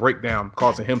genetic breakdown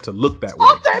causing him to look that way.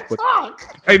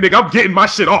 Hey, nigga, I'm getting my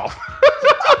shit off.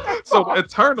 So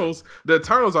the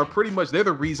Eternals are pretty much, they're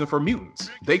the reason for mutants.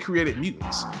 They created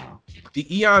mutants.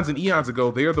 the eons and eons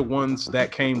ago, they're the ones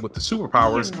that came with the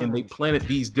superpowers, and they planted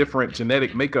these different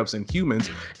genetic makeups in humans.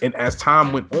 And as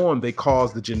time went on, they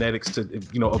caused the genetics to,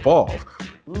 evolve.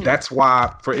 That's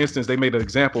why, for instance, they made an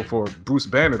example for Bruce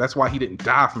Banner. That's why he didn't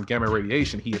die from gamma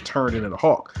radiation. He had turned into the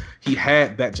Hulk. He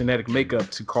had that genetic makeup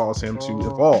to cause him to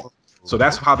evolve. So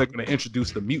that's how they're going to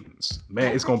introduce the mutants.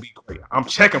 Man, it's going to be great. I'm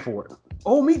checking for it.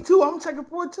 Oh, me too. I'm checking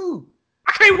for it too.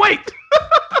 I can't wait.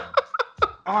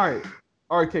 All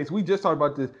right, Case. We just talked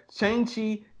about this.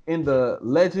 Shang-Chi and the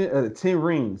Legend of the Ten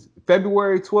Rings,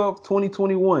 February 12th,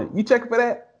 2021. You checking for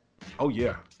that? Oh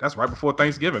yeah, that's right before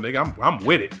Thanksgiving, nigga. I'm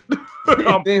with it.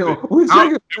 Damn, we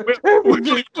checking for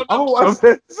everything. Oh, I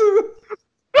said too.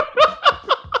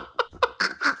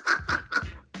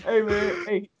 Hey man,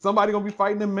 hey, somebody gonna be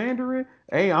fighting in Mandarin?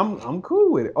 Hey, I'm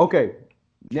cool with it. Okay,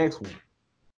 next one.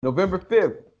 November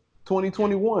 5th,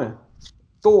 2021.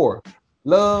 Thor,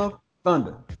 Love,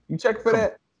 Thunder. You check for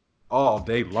that? All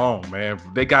day long, man.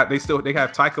 They have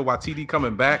Taika Waititi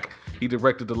coming back. He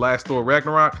directed the last Thor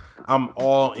Ragnarok. I'm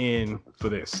all in for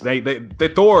this. They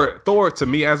Thor to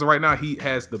me as of right now, he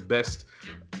has the best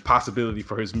possibility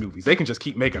for his movies. They can just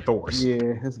keep making Thors.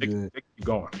 Yeah, that's good. They keep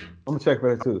going. I'm gonna check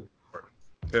for that too.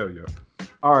 Hell yeah.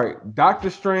 All right, Doctor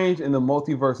Strange and the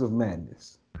Multiverse of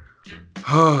Madness.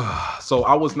 So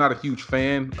I was not a huge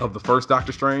fan of the first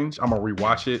Doctor Strange. I'm gonna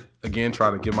rewatch it again,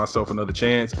 try to give myself another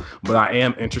chance. But I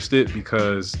am interested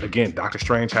because, again, Doctor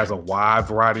Strange has a wide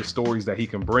variety of stories that he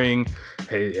can bring.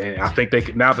 And I think they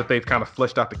can, now that they've kind of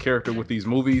fleshed out the character with these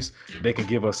movies, they can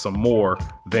give us some more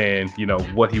than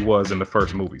what he was in the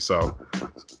first movie. So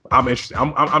I'm interested.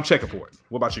 I'm checking for it.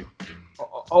 What about you?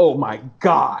 Oh my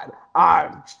God,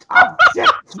 I'm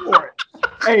checking for it.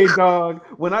 Hey, dog,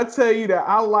 when I tell you that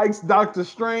I like Doctor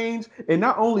Strange, and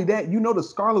not only that, the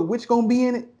Scarlet Witch gonna be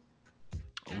in it?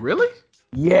 Really?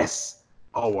 Yes.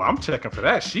 Oh, well, I'm checking for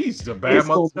that. She's the bad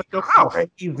mother at your house.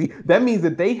 Crazy. That means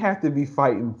that they have to be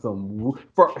fighting for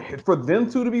them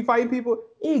two to be fighting people,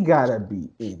 it gotta be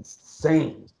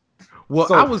insane. Well,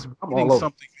 so, I was reading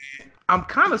something, man. I'm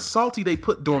kind of salty they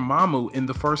put Dormammu in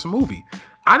the first movie.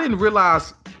 I didn't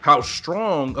realize how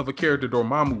strong of a character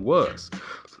Dormammu was.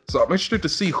 So I'm interested to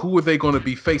see who are they going to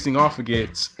be facing off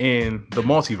against in the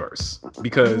multiverse,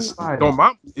 because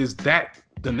Dormammu is the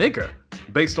nigga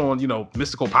based on,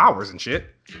 mystical powers and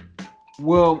shit.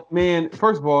 Well, man,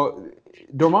 first of all,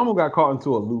 Dormammu got caught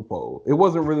into a loophole. It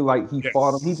wasn't really like he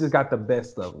fought him. He just got the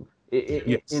best of him.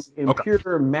 In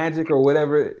pure magic or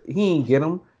whatever, he ain't get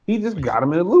him. He just got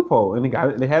him in a loophole, and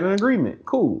they had an agreement.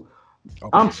 Cool. Okay.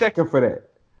 I'm checking for that.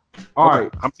 All right.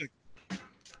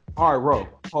 All right, bro.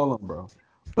 Hold on, bro.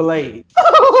 Blade.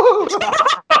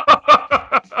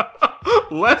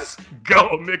 Let's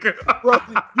go, nigga.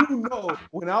 Bro,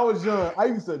 when I was young, I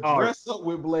used to dress up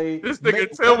with Blade. This nigga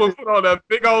Tillman put on that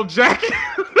big old jacket.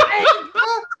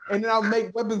 And then I'll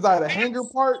make weapons out of hanger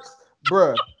parts.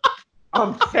 Bruh,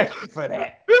 I'm checking for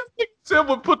that. This nigga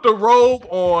Tillman put the robe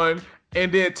on and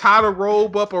then tie the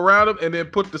robe up around him and then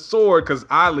put the sword, because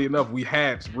oddly enough, we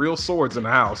had real swords in the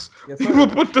house. Yes, he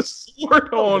would put the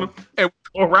sword on him and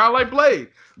go around like Blade.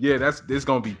 Yeah, that's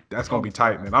gonna be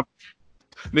tight, man.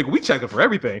 Nigga, we checking for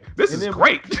everything. This is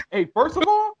great. Hey, first of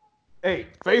all,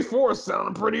 Phase 4 is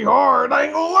sounding pretty hard. I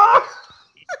ain't gonna lie.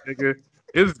 Nigga,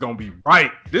 it's gonna be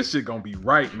right. This shit gonna be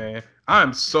right, man.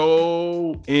 I'm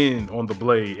so in on the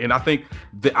Blade, and I think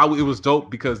that it was dope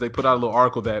because they put out a little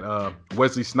article that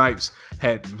Wesley Snipes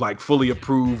had fully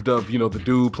approved of, the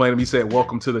dude playing him. He said,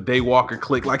 "Welcome to the Daywalker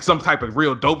clique," like some type of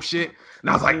real dope shit. And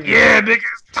I was like, "Yeah, nigga,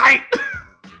 it's tight."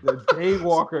 The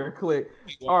Daywalker clique.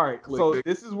 All right, so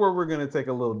this is where we're gonna take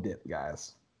a little dip,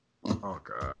 guys. Oh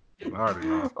God, I already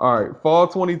know. All right, fall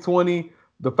 2020.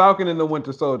 The Falcon and the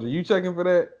Winter Soldier. You checking for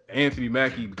that? Anthony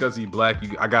Mackie, because he's black,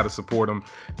 I got to support him.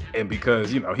 And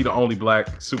because, he the only black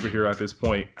superhero at this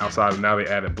point outside of now they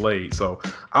added Blade. So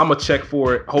I'm going to check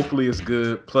for it. Hopefully it's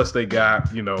good. Plus they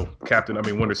got,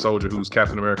 Winter Soldier, who's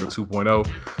Captain America 2.0. You're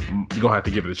going to have to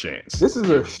give it a chance. This is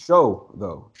a show,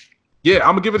 though. Yeah,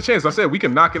 I'm going to give it a chance. I said we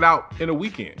can knock it out in a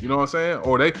weekend. You know what I'm saying?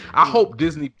 Or I hope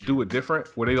Disney do it different,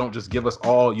 where they don't just give us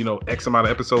all, X amount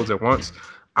of episodes at once.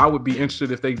 I would be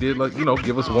interested if they did,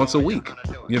 give us once a week.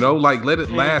 Let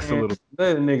it last a little.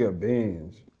 Let a nigga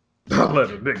binge.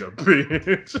 Let a nigga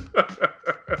binge.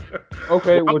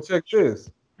 Okay, well, check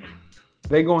this.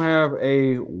 They gonna have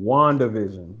a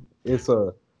WandaVision.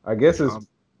 I guess it's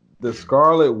the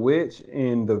Scarlet Witch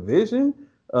and the Vision.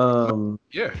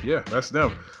 Yeah, that's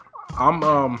them. I'm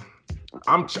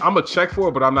gonna check for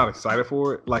it, but I'm not excited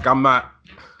for it.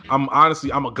 I'm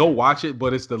gonna go watch it,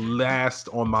 but it's the last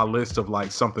on my list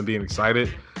of something being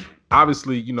excited.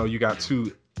 Obviously, you got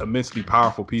two immensely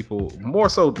powerful people. More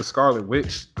so the Scarlet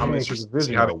Witch. I'm interested to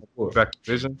see how they go back to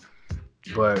Vision.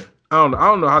 But I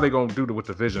don't know how they're gonna do it with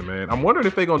the Vision, man. I'm wondering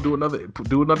if they're gonna do another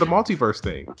multiverse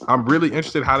thing. I'm really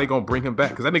interested how they gonna bring him back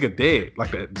because that nigga dead.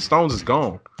 Like the Stones is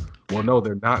gone. Well, no,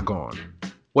 they're not gone.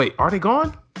 Wait, are they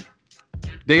gone?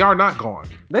 They are not gone.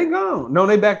 They gone. No,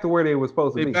 they back to where they was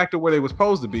supposed to be. They back to where they was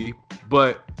supposed to be.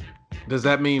 But does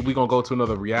that mean we gonna go to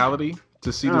another reality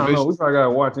to see the Vision? No, we probably gotta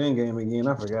watch Endgame again.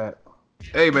 I forgot.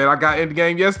 Hey man, I got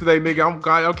Endgame yesterday, nigga.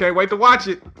 I can't wait to watch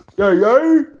it. Yay!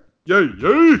 Yay!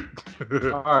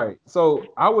 All right, so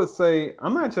I would say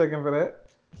I'm not checking for that.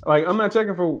 Like, I'm not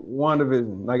checking for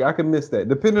WandaVision. Like, I could miss that,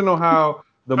 depending on how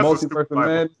the multiverse of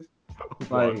madness.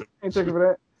 Like, I ain't checking for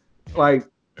that. Like,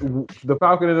 the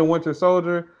Falcon and the Winter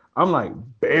Soldier, I'm like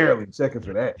barely checking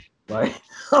for that. Like,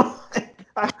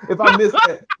 if I miss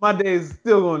that, my day is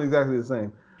still going exactly the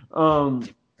same.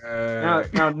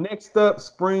 Now, next up,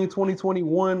 spring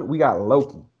 2021, we got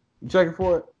Loki. You checking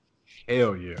for it?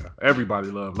 Hell yeah! Everybody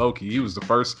loved Loki. He was the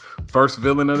first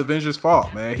villain of the Avengers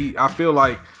fought. Man, I feel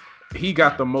like he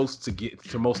got the most to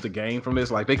gain from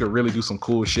this. Like they could really do some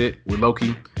cool shit with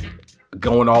Loki,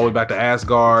 going all the way back to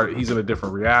Asgard. He's in a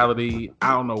different reality.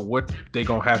 I don't know what they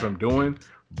gonna have him doing,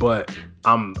 but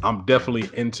I'm definitely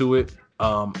into it.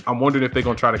 I'm wondering if they're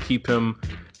gonna try to keep him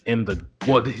in the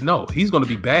no, he's gonna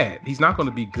be bad. He's not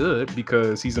gonna be good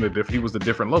because he was the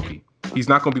different Loki. He's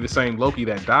not gonna be the same Loki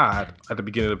that died at the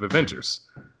beginning of Avengers.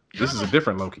 This is a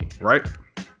different Loki, right?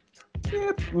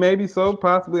 Yeah, maybe so,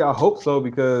 possibly. I hope so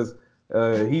because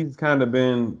he's kind of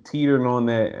been teetering on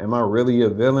that. Am I really a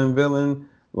villain?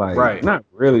 Like, right. Not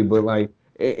really, but like,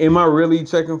 am I really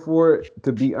checking for it?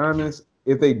 To be honest,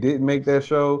 if they didn't make that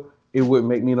show, it wouldn't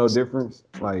make me no difference.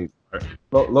 Like, right.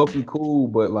 Loki cool,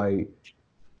 but like,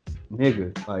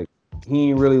 nigga, like,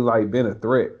 he ain't really like been a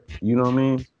threat. You know what I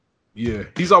mean? Yeah,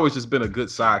 he's always just been a good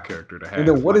side character to have. And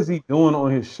then what is he doing on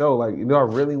his show? Like, do I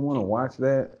really want to watch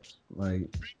that?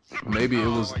 Like, maybe it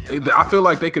was. I feel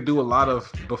like they could do a lot of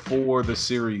before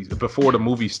the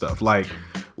movie stuff. Like,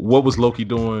 what was Loki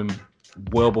doing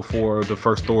well before the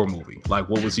first Thor movie? Like,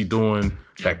 what was he doing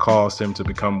that caused him to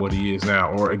become what he is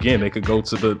now? Or again, they could go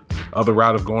to the other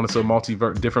route of going into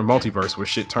a different multiverse where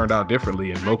shit turned out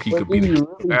differently, and Loki could be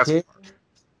the.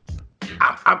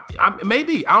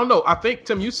 Maybe I don't know. I think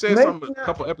Tim, you said something a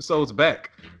couple episodes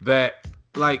back that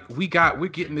like we're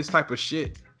getting this type of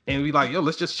shit, and we like, yo,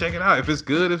 let's just check it out. If it's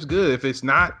good, it's good. If it's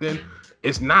not, then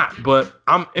it's not. But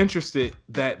I'm interested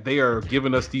that they are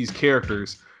giving us these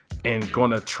characters and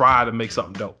gonna try to make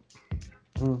something dope.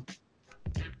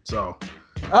 So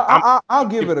I'll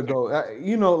give it a go.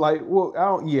 You know, like, well,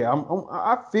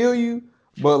 I feel you,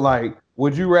 but like,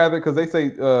 would you rather? Because they say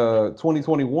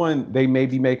 2021 they may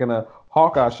be making a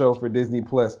Hawkeye show for Disney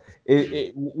Plus.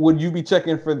 Would you be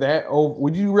checking for that? Or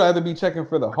would you rather be checking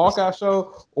for the Hawkeye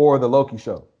show or the Loki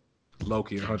show?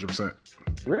 Loki, 100%.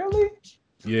 Really?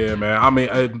 Yeah, man. I mean,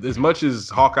 as much as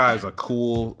Hawkeye is a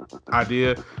cool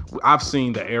idea, I've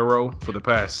seen the Arrow for the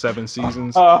past 7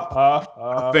 seasons.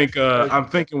 I'm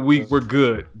thinking we're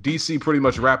good. DC pretty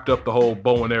much wrapped up the whole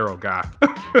bow and arrow guy.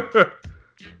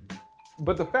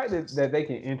 But the fact that they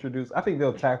can introduce, I think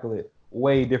they'll tackle it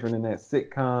way different than that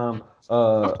sitcom,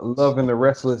 Love and the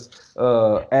Restless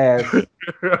ass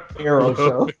Arrow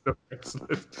show.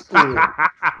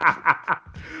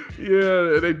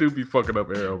 Yeah, they do be fucking up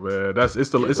Arrow, man.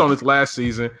 It's on its last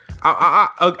season.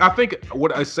 I think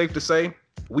what is safe to say,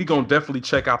 we gonna definitely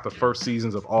check out the first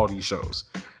seasons of all these shows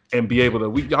and be able to.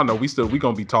 We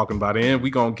gonna be talking about it, and we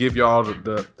gonna give y'all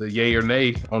the yay or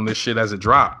nay on this shit as it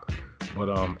drop. But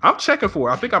I'm checking for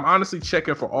it. I think I'm honestly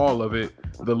checking for all of it.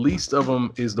 The least of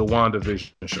them is the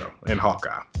WandaVision show and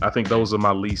Hawkeye. I think those are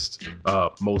my least,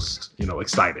 most,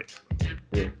 excited.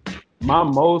 Yeah. My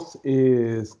most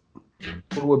is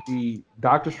what would be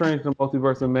Doctor Strange: The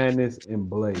Multiverse of Madness and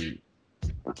Blade.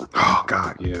 Oh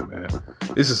God, yeah, man.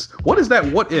 What is that?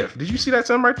 What if? Did you see that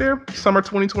summer right there? Summer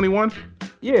 2021.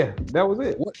 Yeah, that was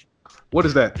it. What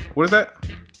is that? What is that?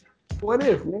 What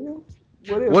if, nigga?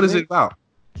 What is it about?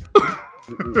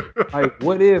 Like,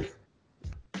 what if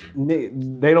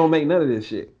they don't make none of this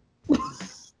shit?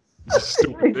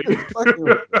 Stupid.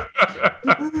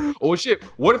 Oh shit!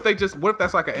 What if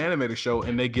that's like an animated show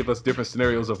and they give us different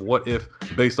scenarios of what if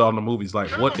based on the movies? Like,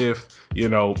 what if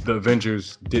the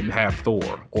Avengers didn't have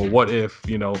Thor, or what if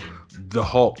the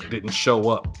Hulk didn't show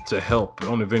up to help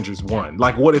on Avengers 1?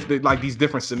 Like, what if they like these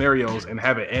different scenarios and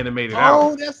have it animated out?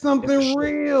 Oh, that's something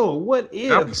real. What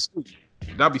if?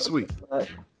 That'd be sweet.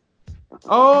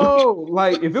 Oh,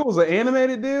 like if it was an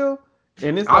animated deal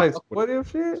and it's like what if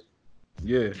shit?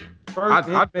 Yeah. First,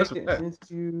 I'd make it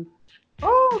into.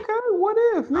 Oh, okay. What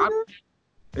if, nigga?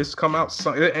 It's come out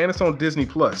and it's on Disney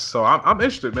Plus. So I'm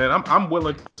interested, man. I'm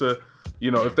willing to,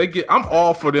 if they get, I'm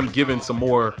all for them giving some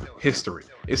more history.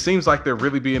 It seems like they're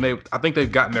really being able. I think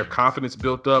they've gotten their confidence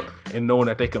built up and knowing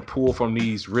that they can pull from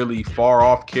these really far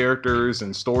off characters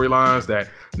and storylines that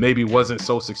maybe wasn't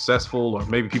so successful or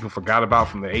maybe people forgot about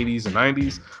from the 80s and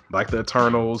 90s, like the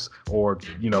Eternals or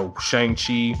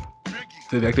Shang-Chi.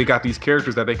 They got these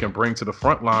characters that they can bring to the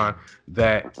front line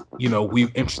that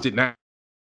we're interested now.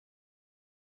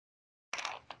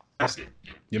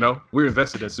 We're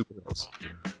invested in superheroes.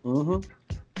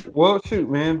 Well, shoot,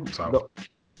 man. So.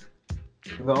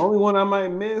 The only one I might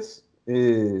miss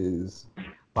is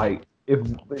like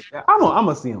I'm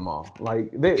gonna see them all.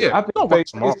 Like I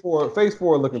think phase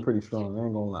four looking pretty strong. I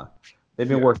ain't gonna lie. They've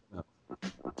been working out.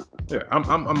 Yeah,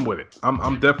 I'm with it.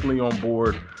 I'm definitely on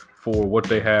board for what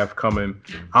they have coming.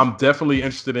 I'm definitely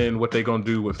interested in what they're gonna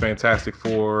do with Fantastic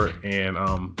Four and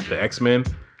the X-Men.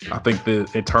 I think the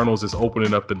Eternals is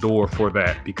opening up the door for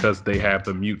that because they have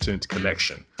the mutant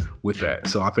connection with that.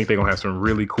 So I think they're gonna have some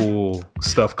really cool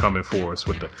stuff coming for us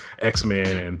with the X-Men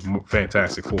and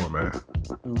Fantastic Four, man.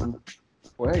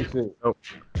 Well, hey, shit.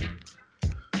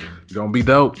 Gonna be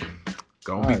dope.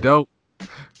 Gonna be dope.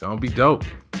 Then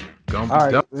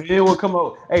we'll come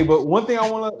up. Hey, but one thing I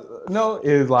want to know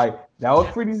is like that was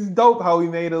pretty dope how we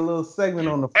made a little segment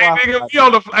on the fly. Hey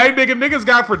nigga, niggas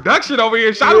got production over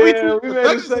here. We made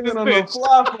a segment on the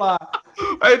fly.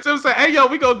 Hey, Tim said, "Hey yo,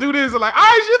 we gonna do this." And like, all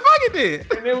right, shit, fucking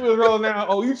did. And then we was rolling down.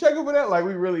 Oh, you checking for that? Like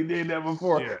we really did that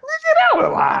before. Yeah. We did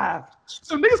that live.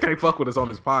 Some niggas can't fuck with us on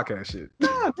this podcast shit.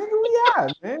 Nah, nigga, we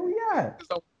out, man. We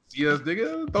out. See us,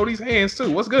 nigga. Throw these hands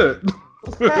too. What's good?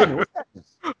 What's happening?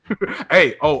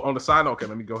 Hey, on the side note, okay,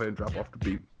 let me go ahead and drop off the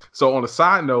beat. So on the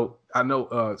side note, I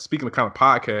know, speaking of kind of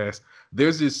podcasts,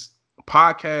 there's this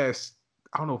podcast,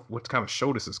 I don't know what kind of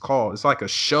show this is called. It's like a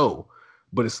show,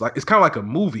 but it's kind of like a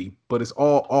movie, but it's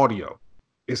all audio.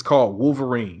 It's called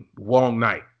Wolverine, Long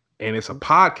Night. And it's a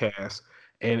podcast,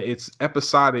 and it's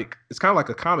episodic. It's kind of like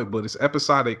a comic, but it's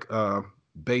episodic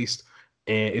based,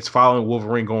 and it's following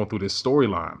Wolverine going through this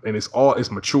storyline. And it's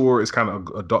mature. It's kind of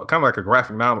adult, kind of like a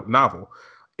graphic novel.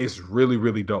 It's really,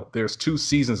 really dope. There's 2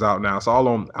 seasons out now. It's all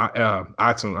on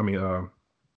iTunes.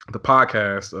 The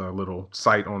podcast little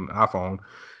site on iPhone.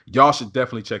 Y'all should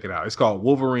definitely check it out. It's called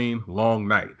Wolverine Long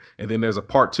Night. And then there's a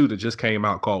part 2 that just came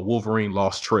out called Wolverine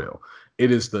Lost Trail.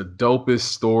 It is the dopest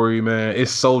story, man.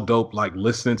 It's so dope, like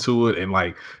listening to it, and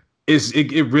like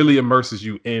it really immerses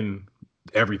you in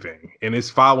everything. And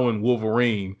it's following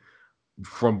Wolverine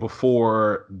from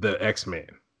before the X-Men.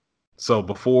 So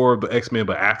before the X-Men,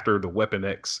 but after the Weapon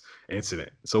X incident.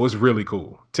 So it's really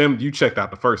cool. Tim, you checked out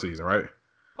the first season, right?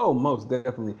 Oh, most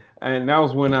definitely. And that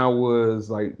was when I was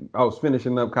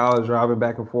finishing up college, driving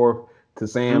back and forth to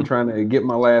Sam, trying to get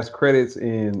my last credits.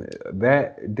 And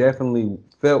that definitely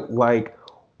felt like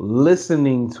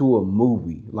listening to a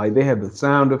movie. Like they had the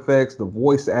sound effects, the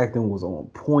voice acting was on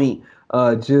point.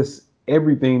 Just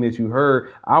everything that you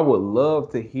heard. I would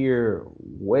love to hear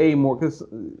way more, because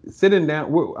sitting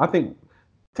down, I think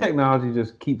technology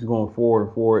just keeps going forward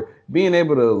and forward. Being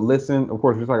able to listen, of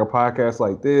course, just like a podcast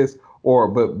like this,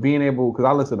 but being able, because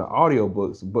I listen to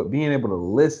audiobooks, but being able to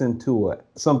listen to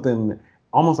something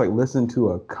almost like listen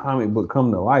to a comic book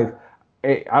come to life.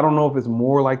 I don't know if it's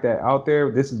more like that out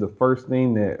there. This is the first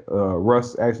thing that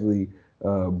Russ actually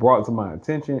brought to my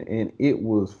attention, and it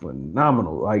was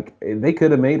phenomenal. Like they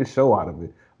could have made a show out of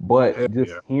it, but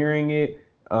hearing it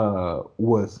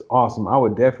was awesome. I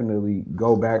would definitely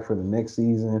go back for the next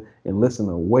season and listen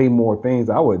to way more things.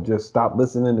 I would just stop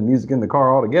listening to music in the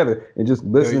car altogether and just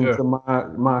listen to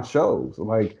my shows.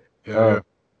 Like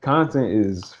content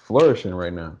is flourishing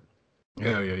right now.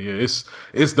 Yeah.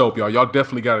 It's dope, y'all. Y'all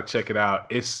definitely got to check it out.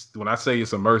 It's, when I say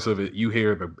it's immersive, you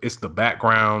hear it's the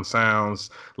background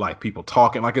sounds, like people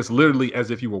talking, like it's literally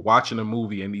as if you were watching a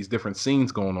movie and these different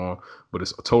scenes going on, but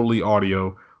it's totally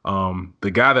audio.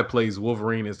 The guy that plays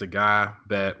Wolverine is the guy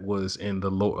that was in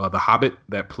the Hobbit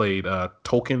that played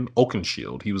Tolkien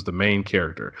Oakenshield. He was the main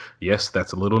character. Yes,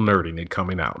 that's a little nerdy and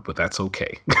coming out, but that's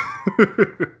okay.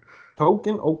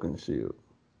 Tolkien Oakenshield.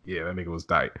 Yeah, that nigga was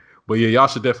tight. But yeah, y'all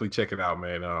should definitely check it out,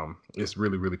 man. It's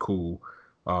really, really cool.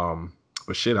 But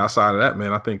shit, outside of that,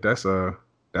 man, I think that's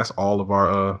all of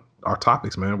our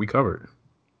topics, man. We covered.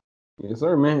 Yes,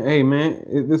 sir, man. Hey, man,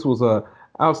 this was a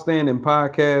outstanding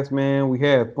podcast, man. We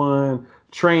had fun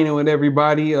training with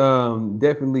everybody.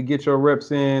 Definitely get your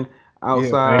reps in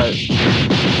outside. Yeah,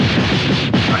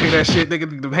 I hear that shit,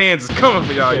 nigga. The hands is coming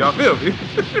for y'all. Y'all feel me?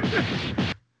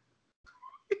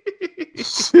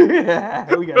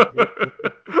 We got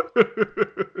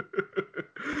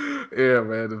Yeah,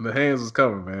 man. The hands is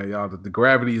coming, man. Y'all, the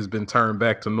gravity has been turned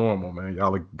back to normal, man.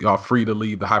 Y'all free to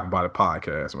leave the Hyperbolic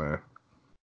podcast, man.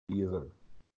 Yes, sir.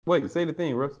 Wait, say the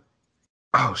thing, Russ.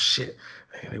 Oh shit.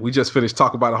 We just finished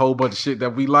talking about a whole bunch of shit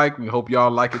that we like. We hope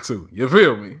y'all like it too. You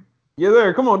feel me? Yes,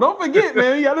 sir. Come on, don't forget,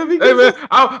 man. You gotta be Hey man,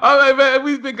 hey man,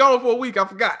 we've been gone for a week. I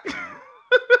forgot.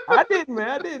 I didn't, man.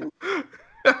 I didn't.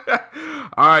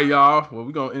 All right, y'all. Well,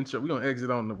 we're gonna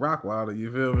exit on the Rockwilder,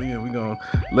 you feel me? And we're gonna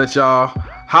let y'all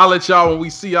holler at y'all when we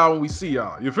see y'all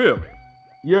You feel me?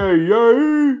 Yay,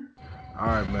 yay. All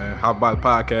right, man. How about the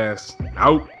podcast?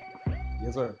 Out.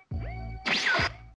 Yes, sir.